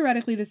 like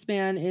theoretically this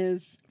man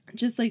is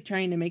just like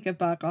trying to make a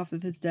buck off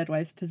of his dead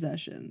wife's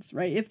possessions,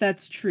 right? If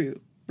that's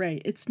true,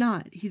 right? It's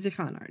not. He's a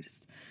con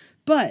artist.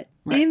 But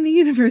in the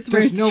universe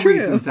where there's it's no true,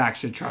 reason Zach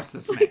should trust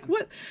this like, man.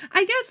 What?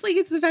 I guess like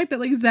it's the fact that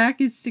like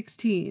Zach is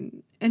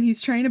 16 and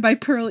he's trying to buy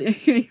pearl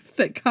earrings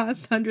that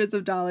cost hundreds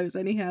of dollars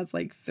and he has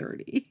like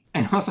 30.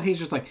 And also he's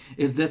just like,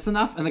 is this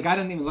enough? And the guy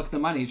doesn't even look at the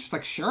money. He's just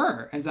like,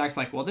 sure. And Zach's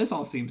like, well, this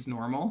all seems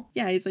normal.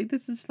 Yeah, he's like,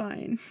 this is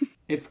fine.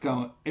 It's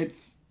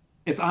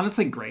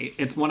honestly great.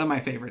 It's one of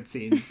my favorite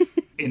scenes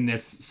in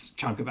this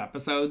chunk of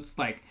episodes.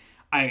 Like,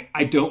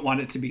 I don't want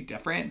it to be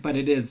different, but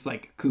it is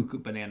like cuckoo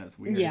bananas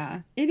weird.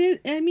 Yeah, it is.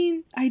 I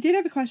mean, I did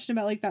have a question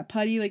about like that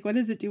putty. Like, what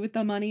does it do with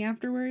the money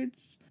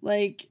afterwards?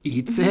 Like,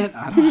 Eats it?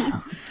 I don't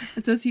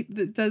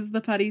know. does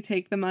the putty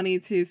take the money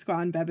to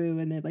Squaw and Bebu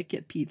and they like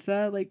get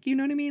pizza? Like, you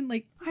know what I mean?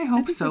 Like, I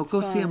hope think so. it's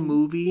Go see a fun.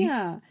 movie.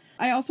 Yeah.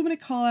 I also want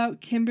to call out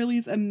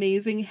Kimberly's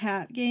amazing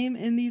hat game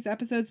in these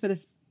episodes, but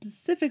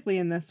specifically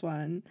in this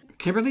one.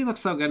 Kimberly looks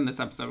so good in this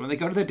episode. When they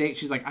go to the date,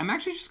 she's like, I'm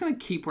actually just going to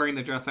keep wearing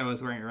the dress I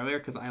was wearing earlier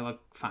because I look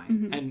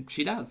fine. And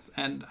she does.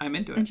 And I'm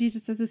into it. And she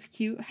just has this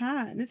cute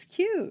hat, and it's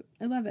cute.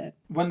 I love it.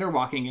 When they're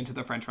walking into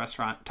the French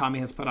restaurant, Tommy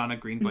has put on a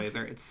green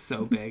blazer. It's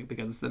so big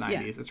because it's the 90s.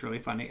 Yeah. It's really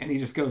funny. And he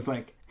just goes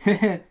like,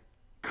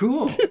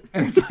 cool.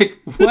 And it's like,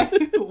 what?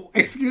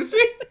 Excuse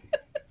me?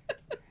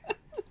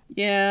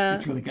 Yeah.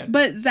 It's really good.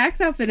 But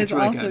Zach's outfit is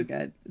really also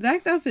good.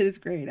 Zach's outfit is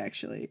great,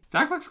 actually.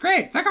 Zach looks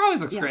great. Zach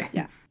always looks great.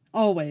 Yeah.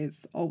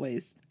 Always.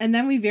 And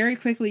then we very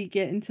quickly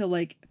get into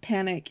like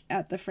panic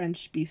at the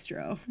French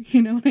bistro.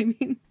 You know what I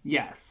mean?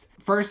 Yes.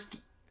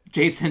 First,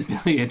 Jason,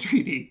 Billy, and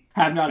Trini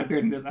have not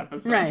appeared in this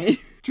episode. Right.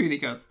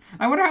 Trini goes,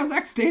 I wonder how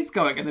Zach's date's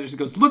going. And then she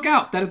goes, look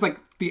out. That is like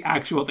the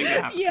actual thing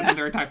that happens. Yeah. And then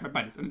they're attacked by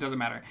bunnies and it doesn't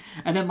matter.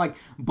 And then like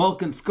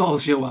Bulk and Skull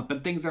show up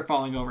and things are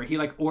falling over. He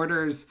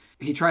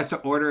tries to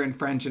order in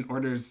French and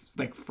orders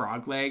like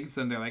frog legs.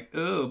 And they're like,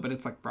 oh, but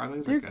it's like frog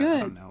legs are good. I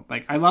don't know.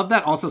 Like, I love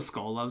that also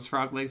Skull loves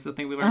frog legs, the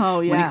thing we learned. Oh,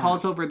 When yeah. he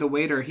calls over the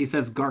waiter, he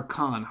says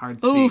Garcon, hard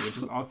C, Oof. which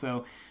is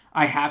also...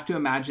 I have to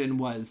imagine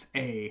was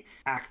a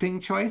acting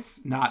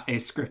choice, not a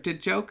scripted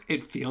joke.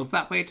 It feels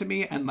that way to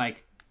me, and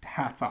like,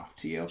 hats off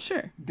to you.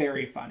 Sure.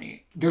 Very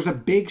funny. There's a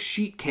big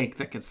sheet cake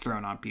that gets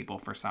thrown on people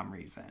for some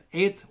reason.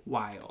 It's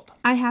wild.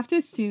 I have to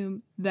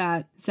assume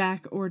that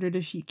Zach ordered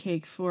a sheet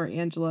cake for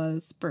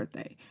Angela's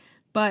birthday.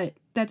 But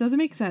that doesn't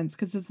make sense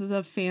because this is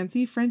a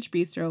fancy French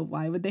bistro.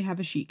 Why would they have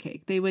a sheet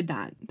cake? They would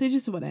not. They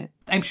just wouldn't.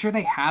 I'm sure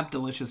they have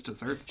delicious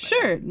desserts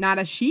there. Sure, not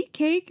a sheet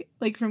cake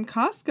like from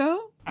Costco.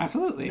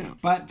 Absolutely. No.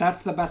 But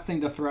that's the best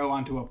thing to throw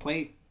onto a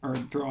plate or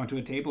throw onto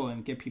a table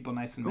and get people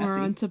nice and messy. Or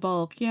onto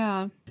Bulk,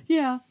 yeah.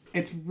 Yeah.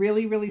 It's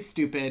really, really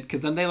stupid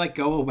because then they like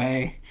go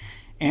away.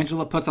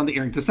 Angela puts on the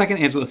earrings. The second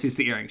Angela sees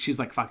the earrings, she's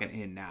like fucking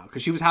in now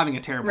because she was having a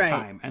terrible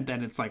time. And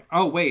then it's like,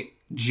 oh, wait,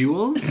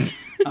 jewels?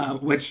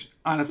 Which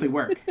honestly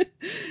work.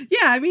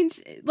 Yeah, I mean,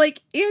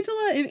 like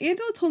if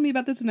Angela told me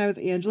about this when I was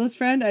Angela's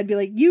friend, I'd be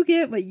like, you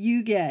get what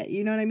you get.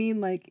 You know what I mean?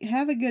 Like,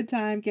 have a good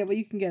time, get what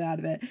you can get out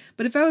of it.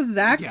 But if I was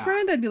Zach's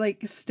friend, I'd be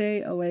like,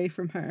 stay away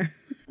from her.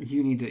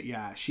 You need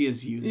to, she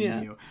is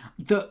using you.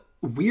 The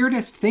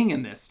weirdest thing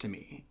in this to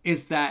me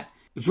is that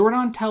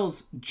Zordon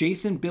tells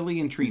Jason,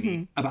 Billy, and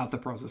Trini about the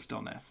Pearls of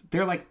Stillness.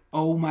 They're like,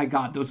 oh my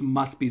God, those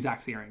must be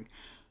Zach's earring.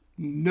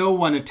 No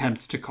one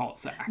attempts to call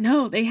Zach.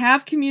 No, they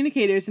have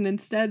communicators and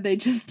instead they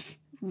just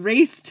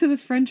race to the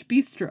French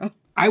bistro.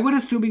 I would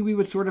assume we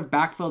would sort of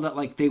backfill that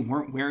like they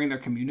weren't wearing their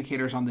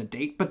communicators on the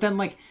date. But then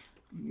like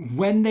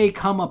when they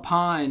come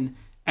upon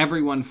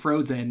everyone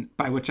frozen,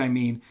 by which I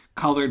mean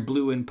colored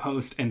blue in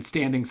post and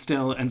standing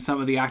still, and some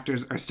of the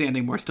actors are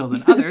standing more still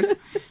than others,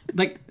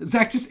 like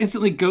Zach just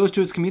instantly goes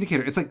to his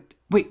communicator. It's like,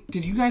 wait,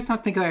 did you guys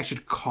not think that I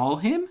should call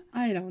him?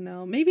 I don't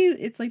know. Maybe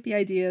it's like the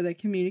idea that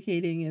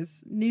communicating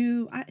is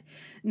new.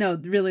 No,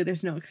 really,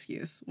 there's no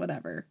excuse.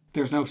 Whatever.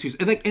 There's no excuse.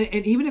 Like,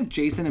 and even if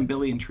Jason and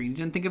Billy and Trini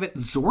didn't think of it,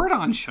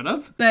 Zordon should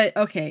have.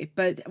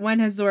 But when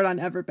has Zordon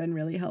ever been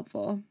really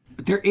helpful?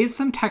 There is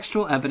some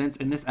textual evidence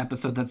in this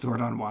episode that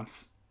Zordon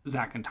wants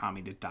Zach and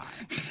Tommy to die.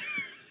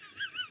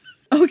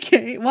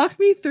 Okay, walk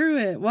me through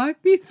it.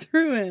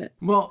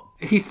 Well,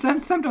 he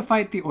sends them to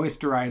fight the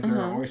Oysterizer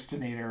or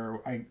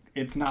Oysterinator.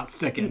 It's not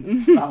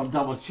sticking. I'll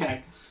double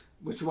check.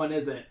 Which one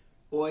is it?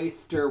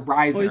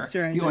 Oysterizer.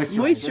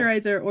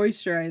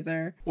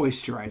 Moisturizer.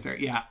 Oysterizer,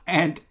 yeah.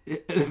 And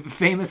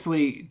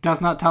famously does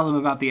not tell them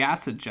about the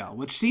acid gel,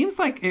 which seems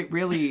like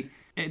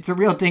it's a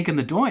real dink in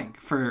the doink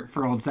for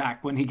old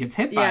Zach when he gets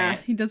hit by it. Yeah,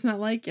 he does not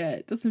like it.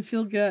 It doesn't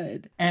feel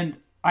good. And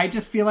I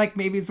just feel like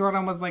maybe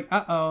Zordon was like,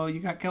 uh-oh,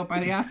 you got killed by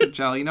the acid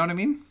gel. You know what I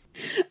mean?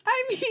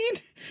 I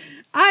mean,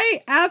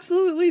 I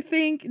absolutely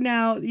think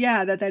now,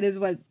 that is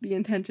what the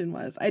intention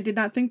was. I did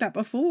not think that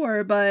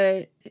before,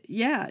 but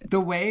yeah. The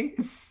way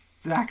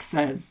Zach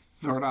says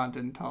Zordon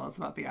didn't tell us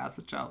about the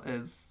acid gel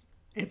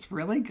it's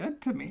really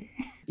good to me.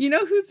 You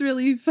know who's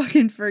really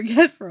fucking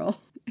forgetful?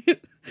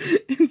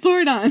 It's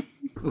Zordon.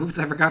 Oops,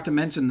 I forgot to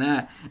mention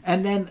that.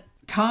 And then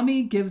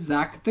Tommy gives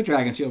Zach the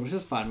dragon shield, which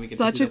is fun. We get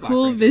such to see a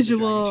cool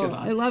visual.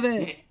 I love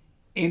it.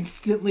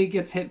 Instantly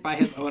gets hit by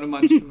his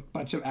own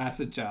bunch of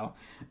acid gel.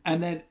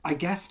 And then I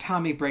guess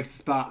Tommy breaks the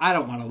spell. I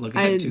don't want to look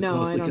at it too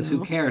closely because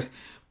who cares?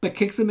 But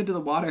kicks him into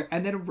the water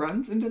and then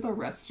runs into the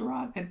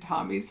restaurant and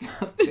Tommy's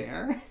not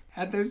there.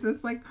 And there's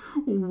this like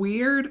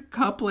weird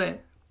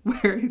couplet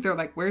where they're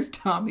like, where's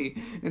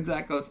Tommy? And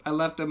Zach goes, I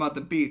left him on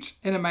the beach.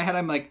 And in my head,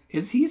 I'm like,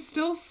 is he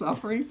still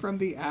suffering from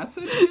the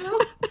acid gel?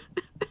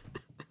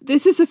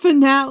 This is a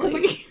finale.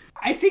 Like,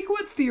 I think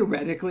what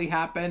theoretically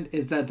happened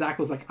is that Zach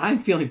was like, I'm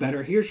feeling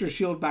better. Here's your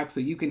shield back so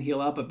you can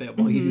heal up a bit.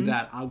 While you do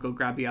that, I'll go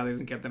grab the others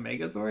and get the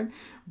Megazord.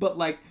 But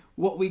like,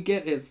 what we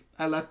get is,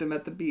 I left him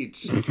at the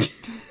beach.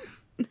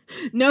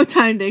 No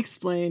time to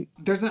explain.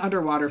 There's an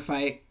underwater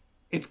fight.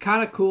 It's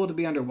kind of cool to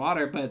be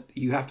underwater, but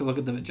you have to look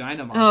at the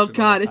vagina monster. Oh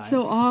God, it's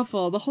so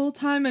awful. The whole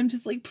time I'm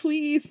just like,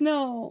 please,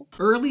 no.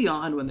 Early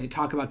on, when they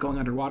talk about going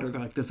underwater, they're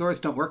like, the Zords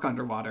don't work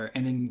underwater.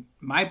 And in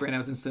my brain, I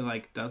was instantly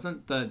like,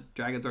 doesn't the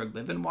Dragon Zord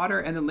live in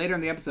water? And then later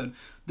in the episode,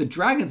 the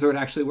Dragon Zord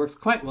actually works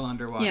quite well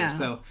underwater. Yeah.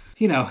 So,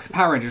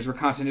 Power Rangers, where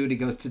continuity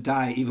goes to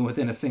die even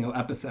within a single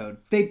episode.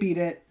 They beat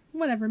it.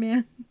 Whatever,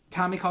 man.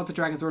 Tommy calls the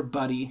Dragon Zord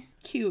buddy.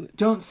 Cute.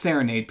 Don't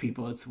serenade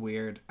people. It's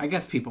weird. I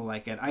guess people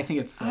like it. I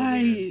think it's so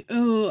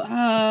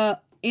weird.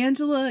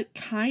 Angela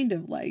kind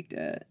of liked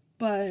it,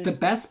 but the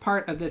best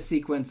part of this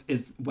sequence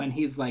is when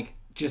he's like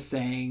just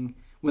saying,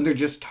 when they're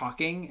just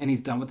talking and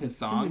he's done with his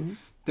song, mm-hmm.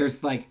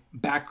 there's like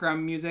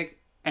background music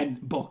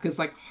and Bulk is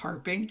like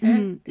harping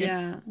it.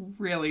 Yeah. It's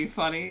really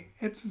funny.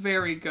 It's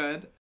very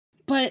good.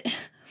 But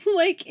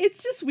like,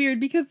 it's just weird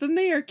because then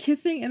they are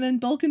kissing and then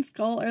Bulk and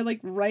Skull are like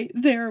right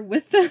there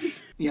with them.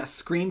 Yeah,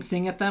 scream,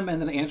 sing at them,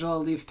 and then Angela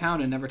leaves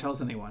town and never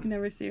tells anyone.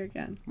 Never see her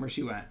again. Where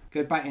she went.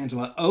 Goodbye,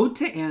 Angela. Ode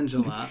to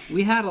Angela.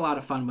 We had a lot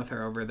of fun with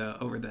her over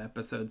the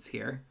episodes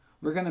here.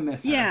 We're gonna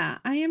miss her. Yeah,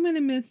 I am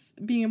gonna miss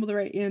being able to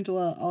write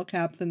Angela all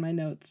caps in my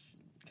notes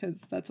because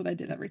that's what I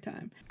did every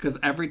time. Because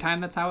every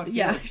time that's how it feels.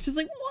 Yeah, just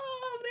like,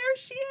 whoa, there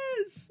she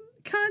is.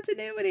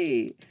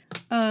 Continuity.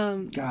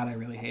 God, I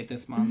really hate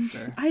this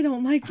monster. I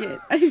don't like it.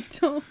 I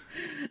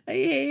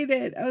hate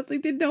it. I was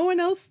like, did no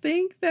one else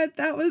think that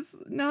was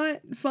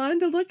not fun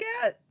to look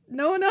at?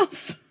 No one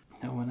else.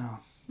 No one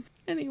else.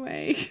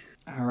 Anyway.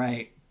 All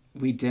right.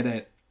 We did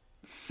it.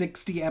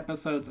 60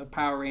 episodes of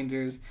Power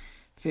Rangers,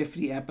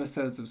 50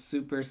 episodes of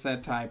Super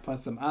Sentai,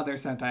 plus some other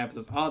Sentai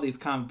episodes, all these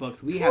comic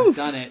books. We have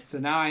done it. So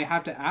now I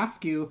have to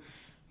ask you,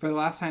 for the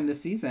last time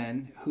this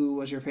season, who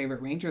was your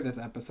favorite Ranger this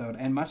episode?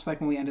 And much like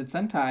when we ended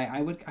Sentai,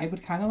 I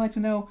would kind of like to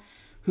know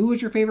who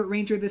was your favorite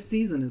Ranger this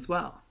season as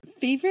well.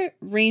 Favorite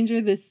Ranger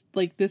this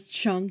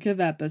chunk of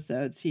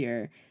episodes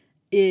here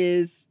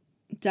is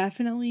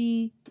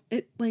definitely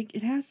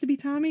it has to be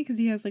Tommy because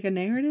he has like a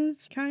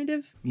narrative kind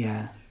of.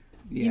 Yeah.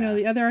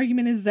 The other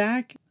argument is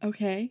Zach.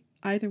 Okay,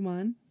 either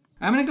one.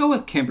 I'm going to go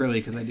with Kimberly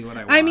because I do what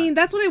I want. I mean,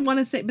 that's what I want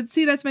to say. But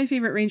see, that's my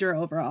favorite Ranger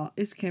overall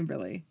is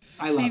Kimberly.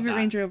 I love favorite that.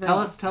 Ranger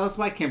overall. Tell us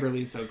why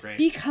Kimberly's so great.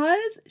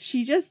 Because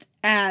she just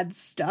adds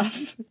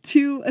stuff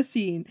to a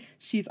scene.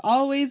 She's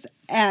always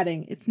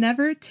adding. It's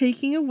never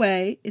taking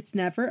away. It's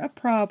never a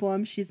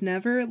problem. She's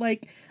never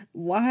like,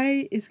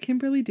 why is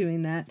Kimberly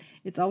doing that?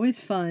 It's always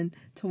fun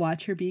to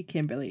watch her be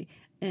Kimberly.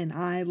 And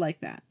I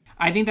like that.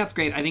 I think that's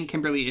great. I think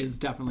Kimberly is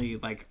definitely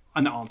like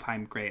an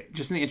all-time great.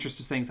 Just in the interest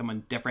of saying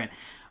someone different,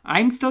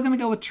 I'm still going to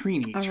go with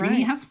Trini. All Trini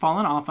right. has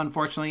fallen off,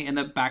 unfortunately, in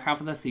the back half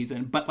of the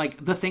season. But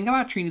like the thing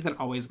about Trini that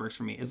always works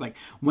for me is like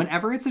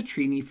whenever it's a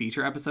Trini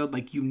feature episode,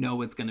 like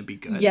it's going to be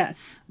good.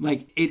 Yes.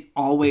 Like it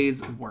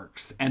always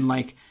works. And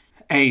like,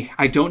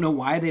 I don't know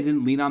why they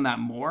didn't lean on that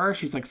more.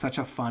 She's like such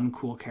a fun,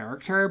 cool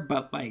character.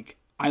 But like,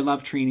 I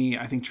love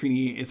Trini. I think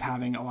Trini is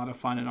having a lot of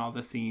fun in all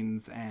the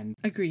scenes. And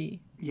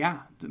Agree. yeah,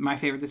 my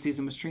favorite this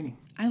season was Trini.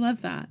 I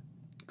love that.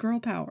 Girl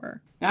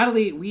power.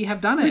 Natalie, we have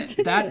done it.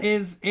 That it.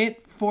 is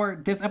it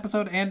for this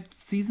episode and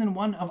season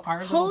 1 of our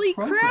little Holy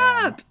program.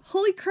 crap!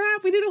 Holy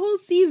crap! We did a whole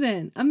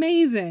season.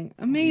 Amazing.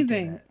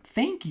 Amazing.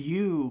 Thank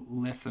you,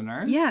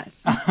 listeners.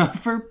 Yes.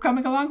 For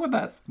coming along with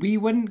us. We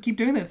wouldn't keep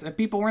doing this if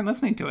people weren't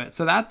listening to it.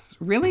 So that's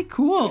really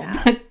cool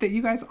that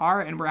you guys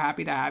are, and we're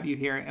happy to have you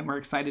here, and we're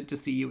excited to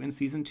see you in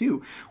season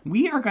 2.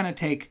 We are going to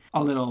take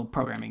a little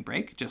programming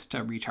break just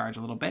to recharge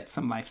a little bit,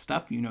 some life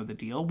stuff. You know the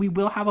deal. We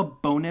will have a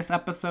bonus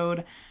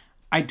episode.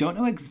 I don't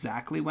know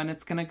exactly when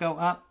it's going to go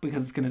up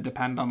because it's going to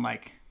depend on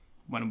like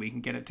when we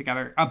can get it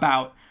together,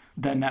 about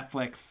the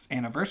Netflix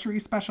anniversary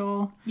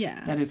special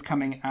that is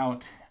coming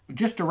out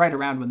just right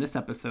around when this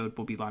episode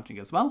will be launching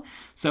as well.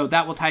 So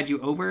that will tide you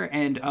over,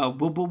 and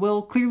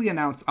we'll clearly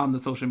announce on the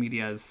social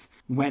medias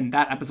when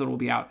that episode will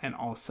be out and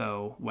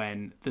also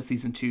when the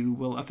season 2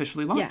 will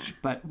officially launch. Yeah.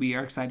 But we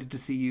are excited to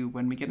see you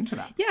when we get into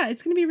that. Yeah,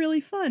 it's going to be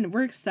really fun.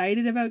 We're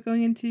excited about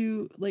going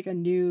into like a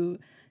new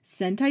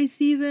Sentai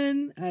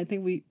season. I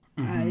think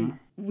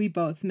we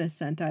both miss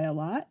Sentai a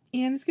lot,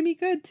 and it's going to be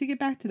good to get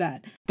back to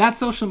that. That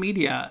social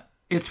media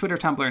is Twitter,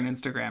 Tumblr, and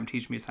Instagram,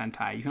 Teach Me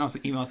Sentai. You can also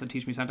email us at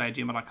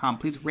teachmesentai@gmail.com.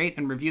 Please rate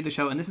and review the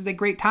show. And this is a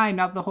great time,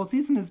 now that the whole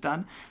season is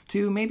done,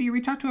 to maybe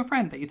reach out to a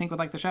friend that you think would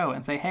like the show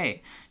and say,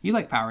 hey, you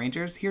like Power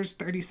Rangers. Here's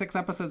 36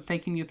 episodes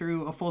taking you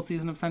through a full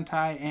season of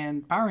Sentai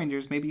and Power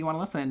Rangers. Maybe you want to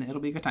listen.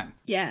 It'll be a good time.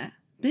 Yeah,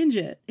 binge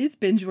it. It's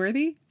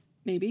binge-worthy,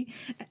 maybe.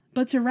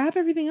 But to wrap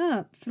everything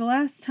up, for the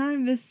last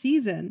time this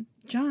season,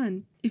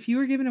 John, if you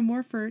were given a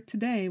morpher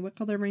today, what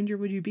color ranger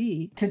would you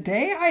be?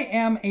 Today I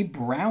am a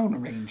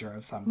brown ranger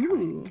of some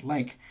kind.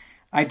 Like,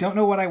 I don't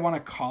know what I want to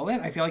call it.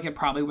 I feel like it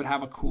probably would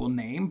have a cool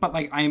name, but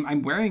like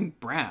I'm wearing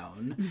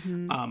brown.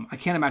 Mm-hmm. I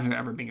can't imagine there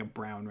ever being a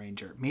brown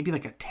ranger. Maybe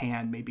like a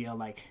tan, maybe a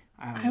like,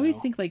 I don't know. I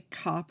always think like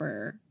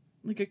copper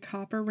like a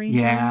copper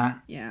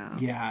ranger.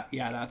 Yeah,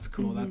 that's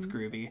cool. That's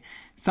groovy.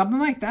 Something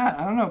like that.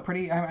 I don't know,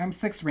 pretty I'm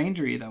 6th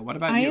Rangery though. What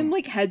about you? I am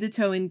like head to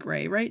toe in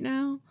gray right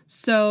now.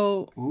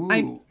 So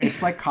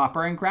it's like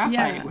copper and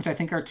graphite, which I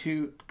think are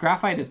two.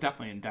 Graphite is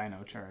definitely in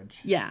Dino Charge.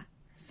 Yeah.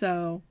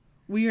 So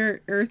we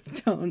are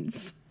earth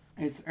tones.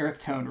 It's Earth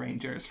Tone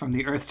Rangers from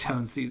the Earth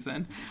Tone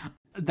season.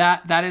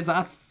 That is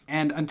us.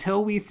 And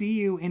until we see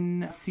you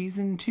in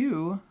season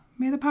 2,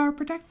 may the power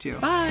protect you.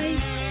 Bye.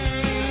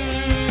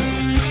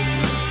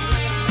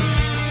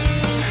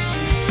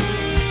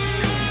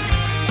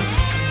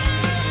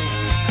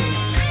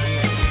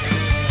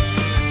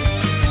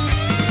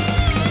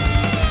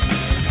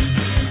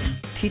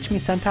 Teach Me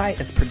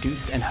Sentai is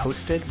produced and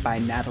hosted by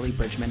Natalie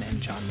Bridgman and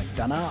John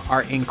McDonough.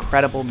 Our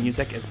incredible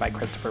music is by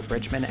Christopher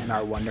Bridgman, and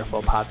our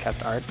wonderful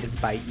podcast art is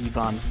by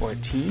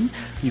Yvonne14.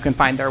 You can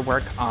find their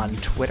work on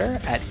Twitter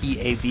at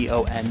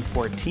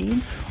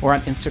EAVON14 or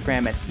on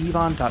Instagram at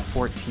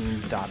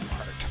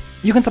Yvonne.14.art.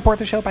 You can support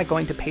the show by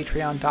going to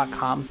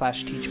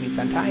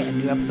patreon.com/teachmesentai,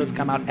 and new episodes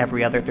come out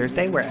every other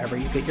Thursday wherever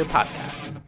you get your podcasts.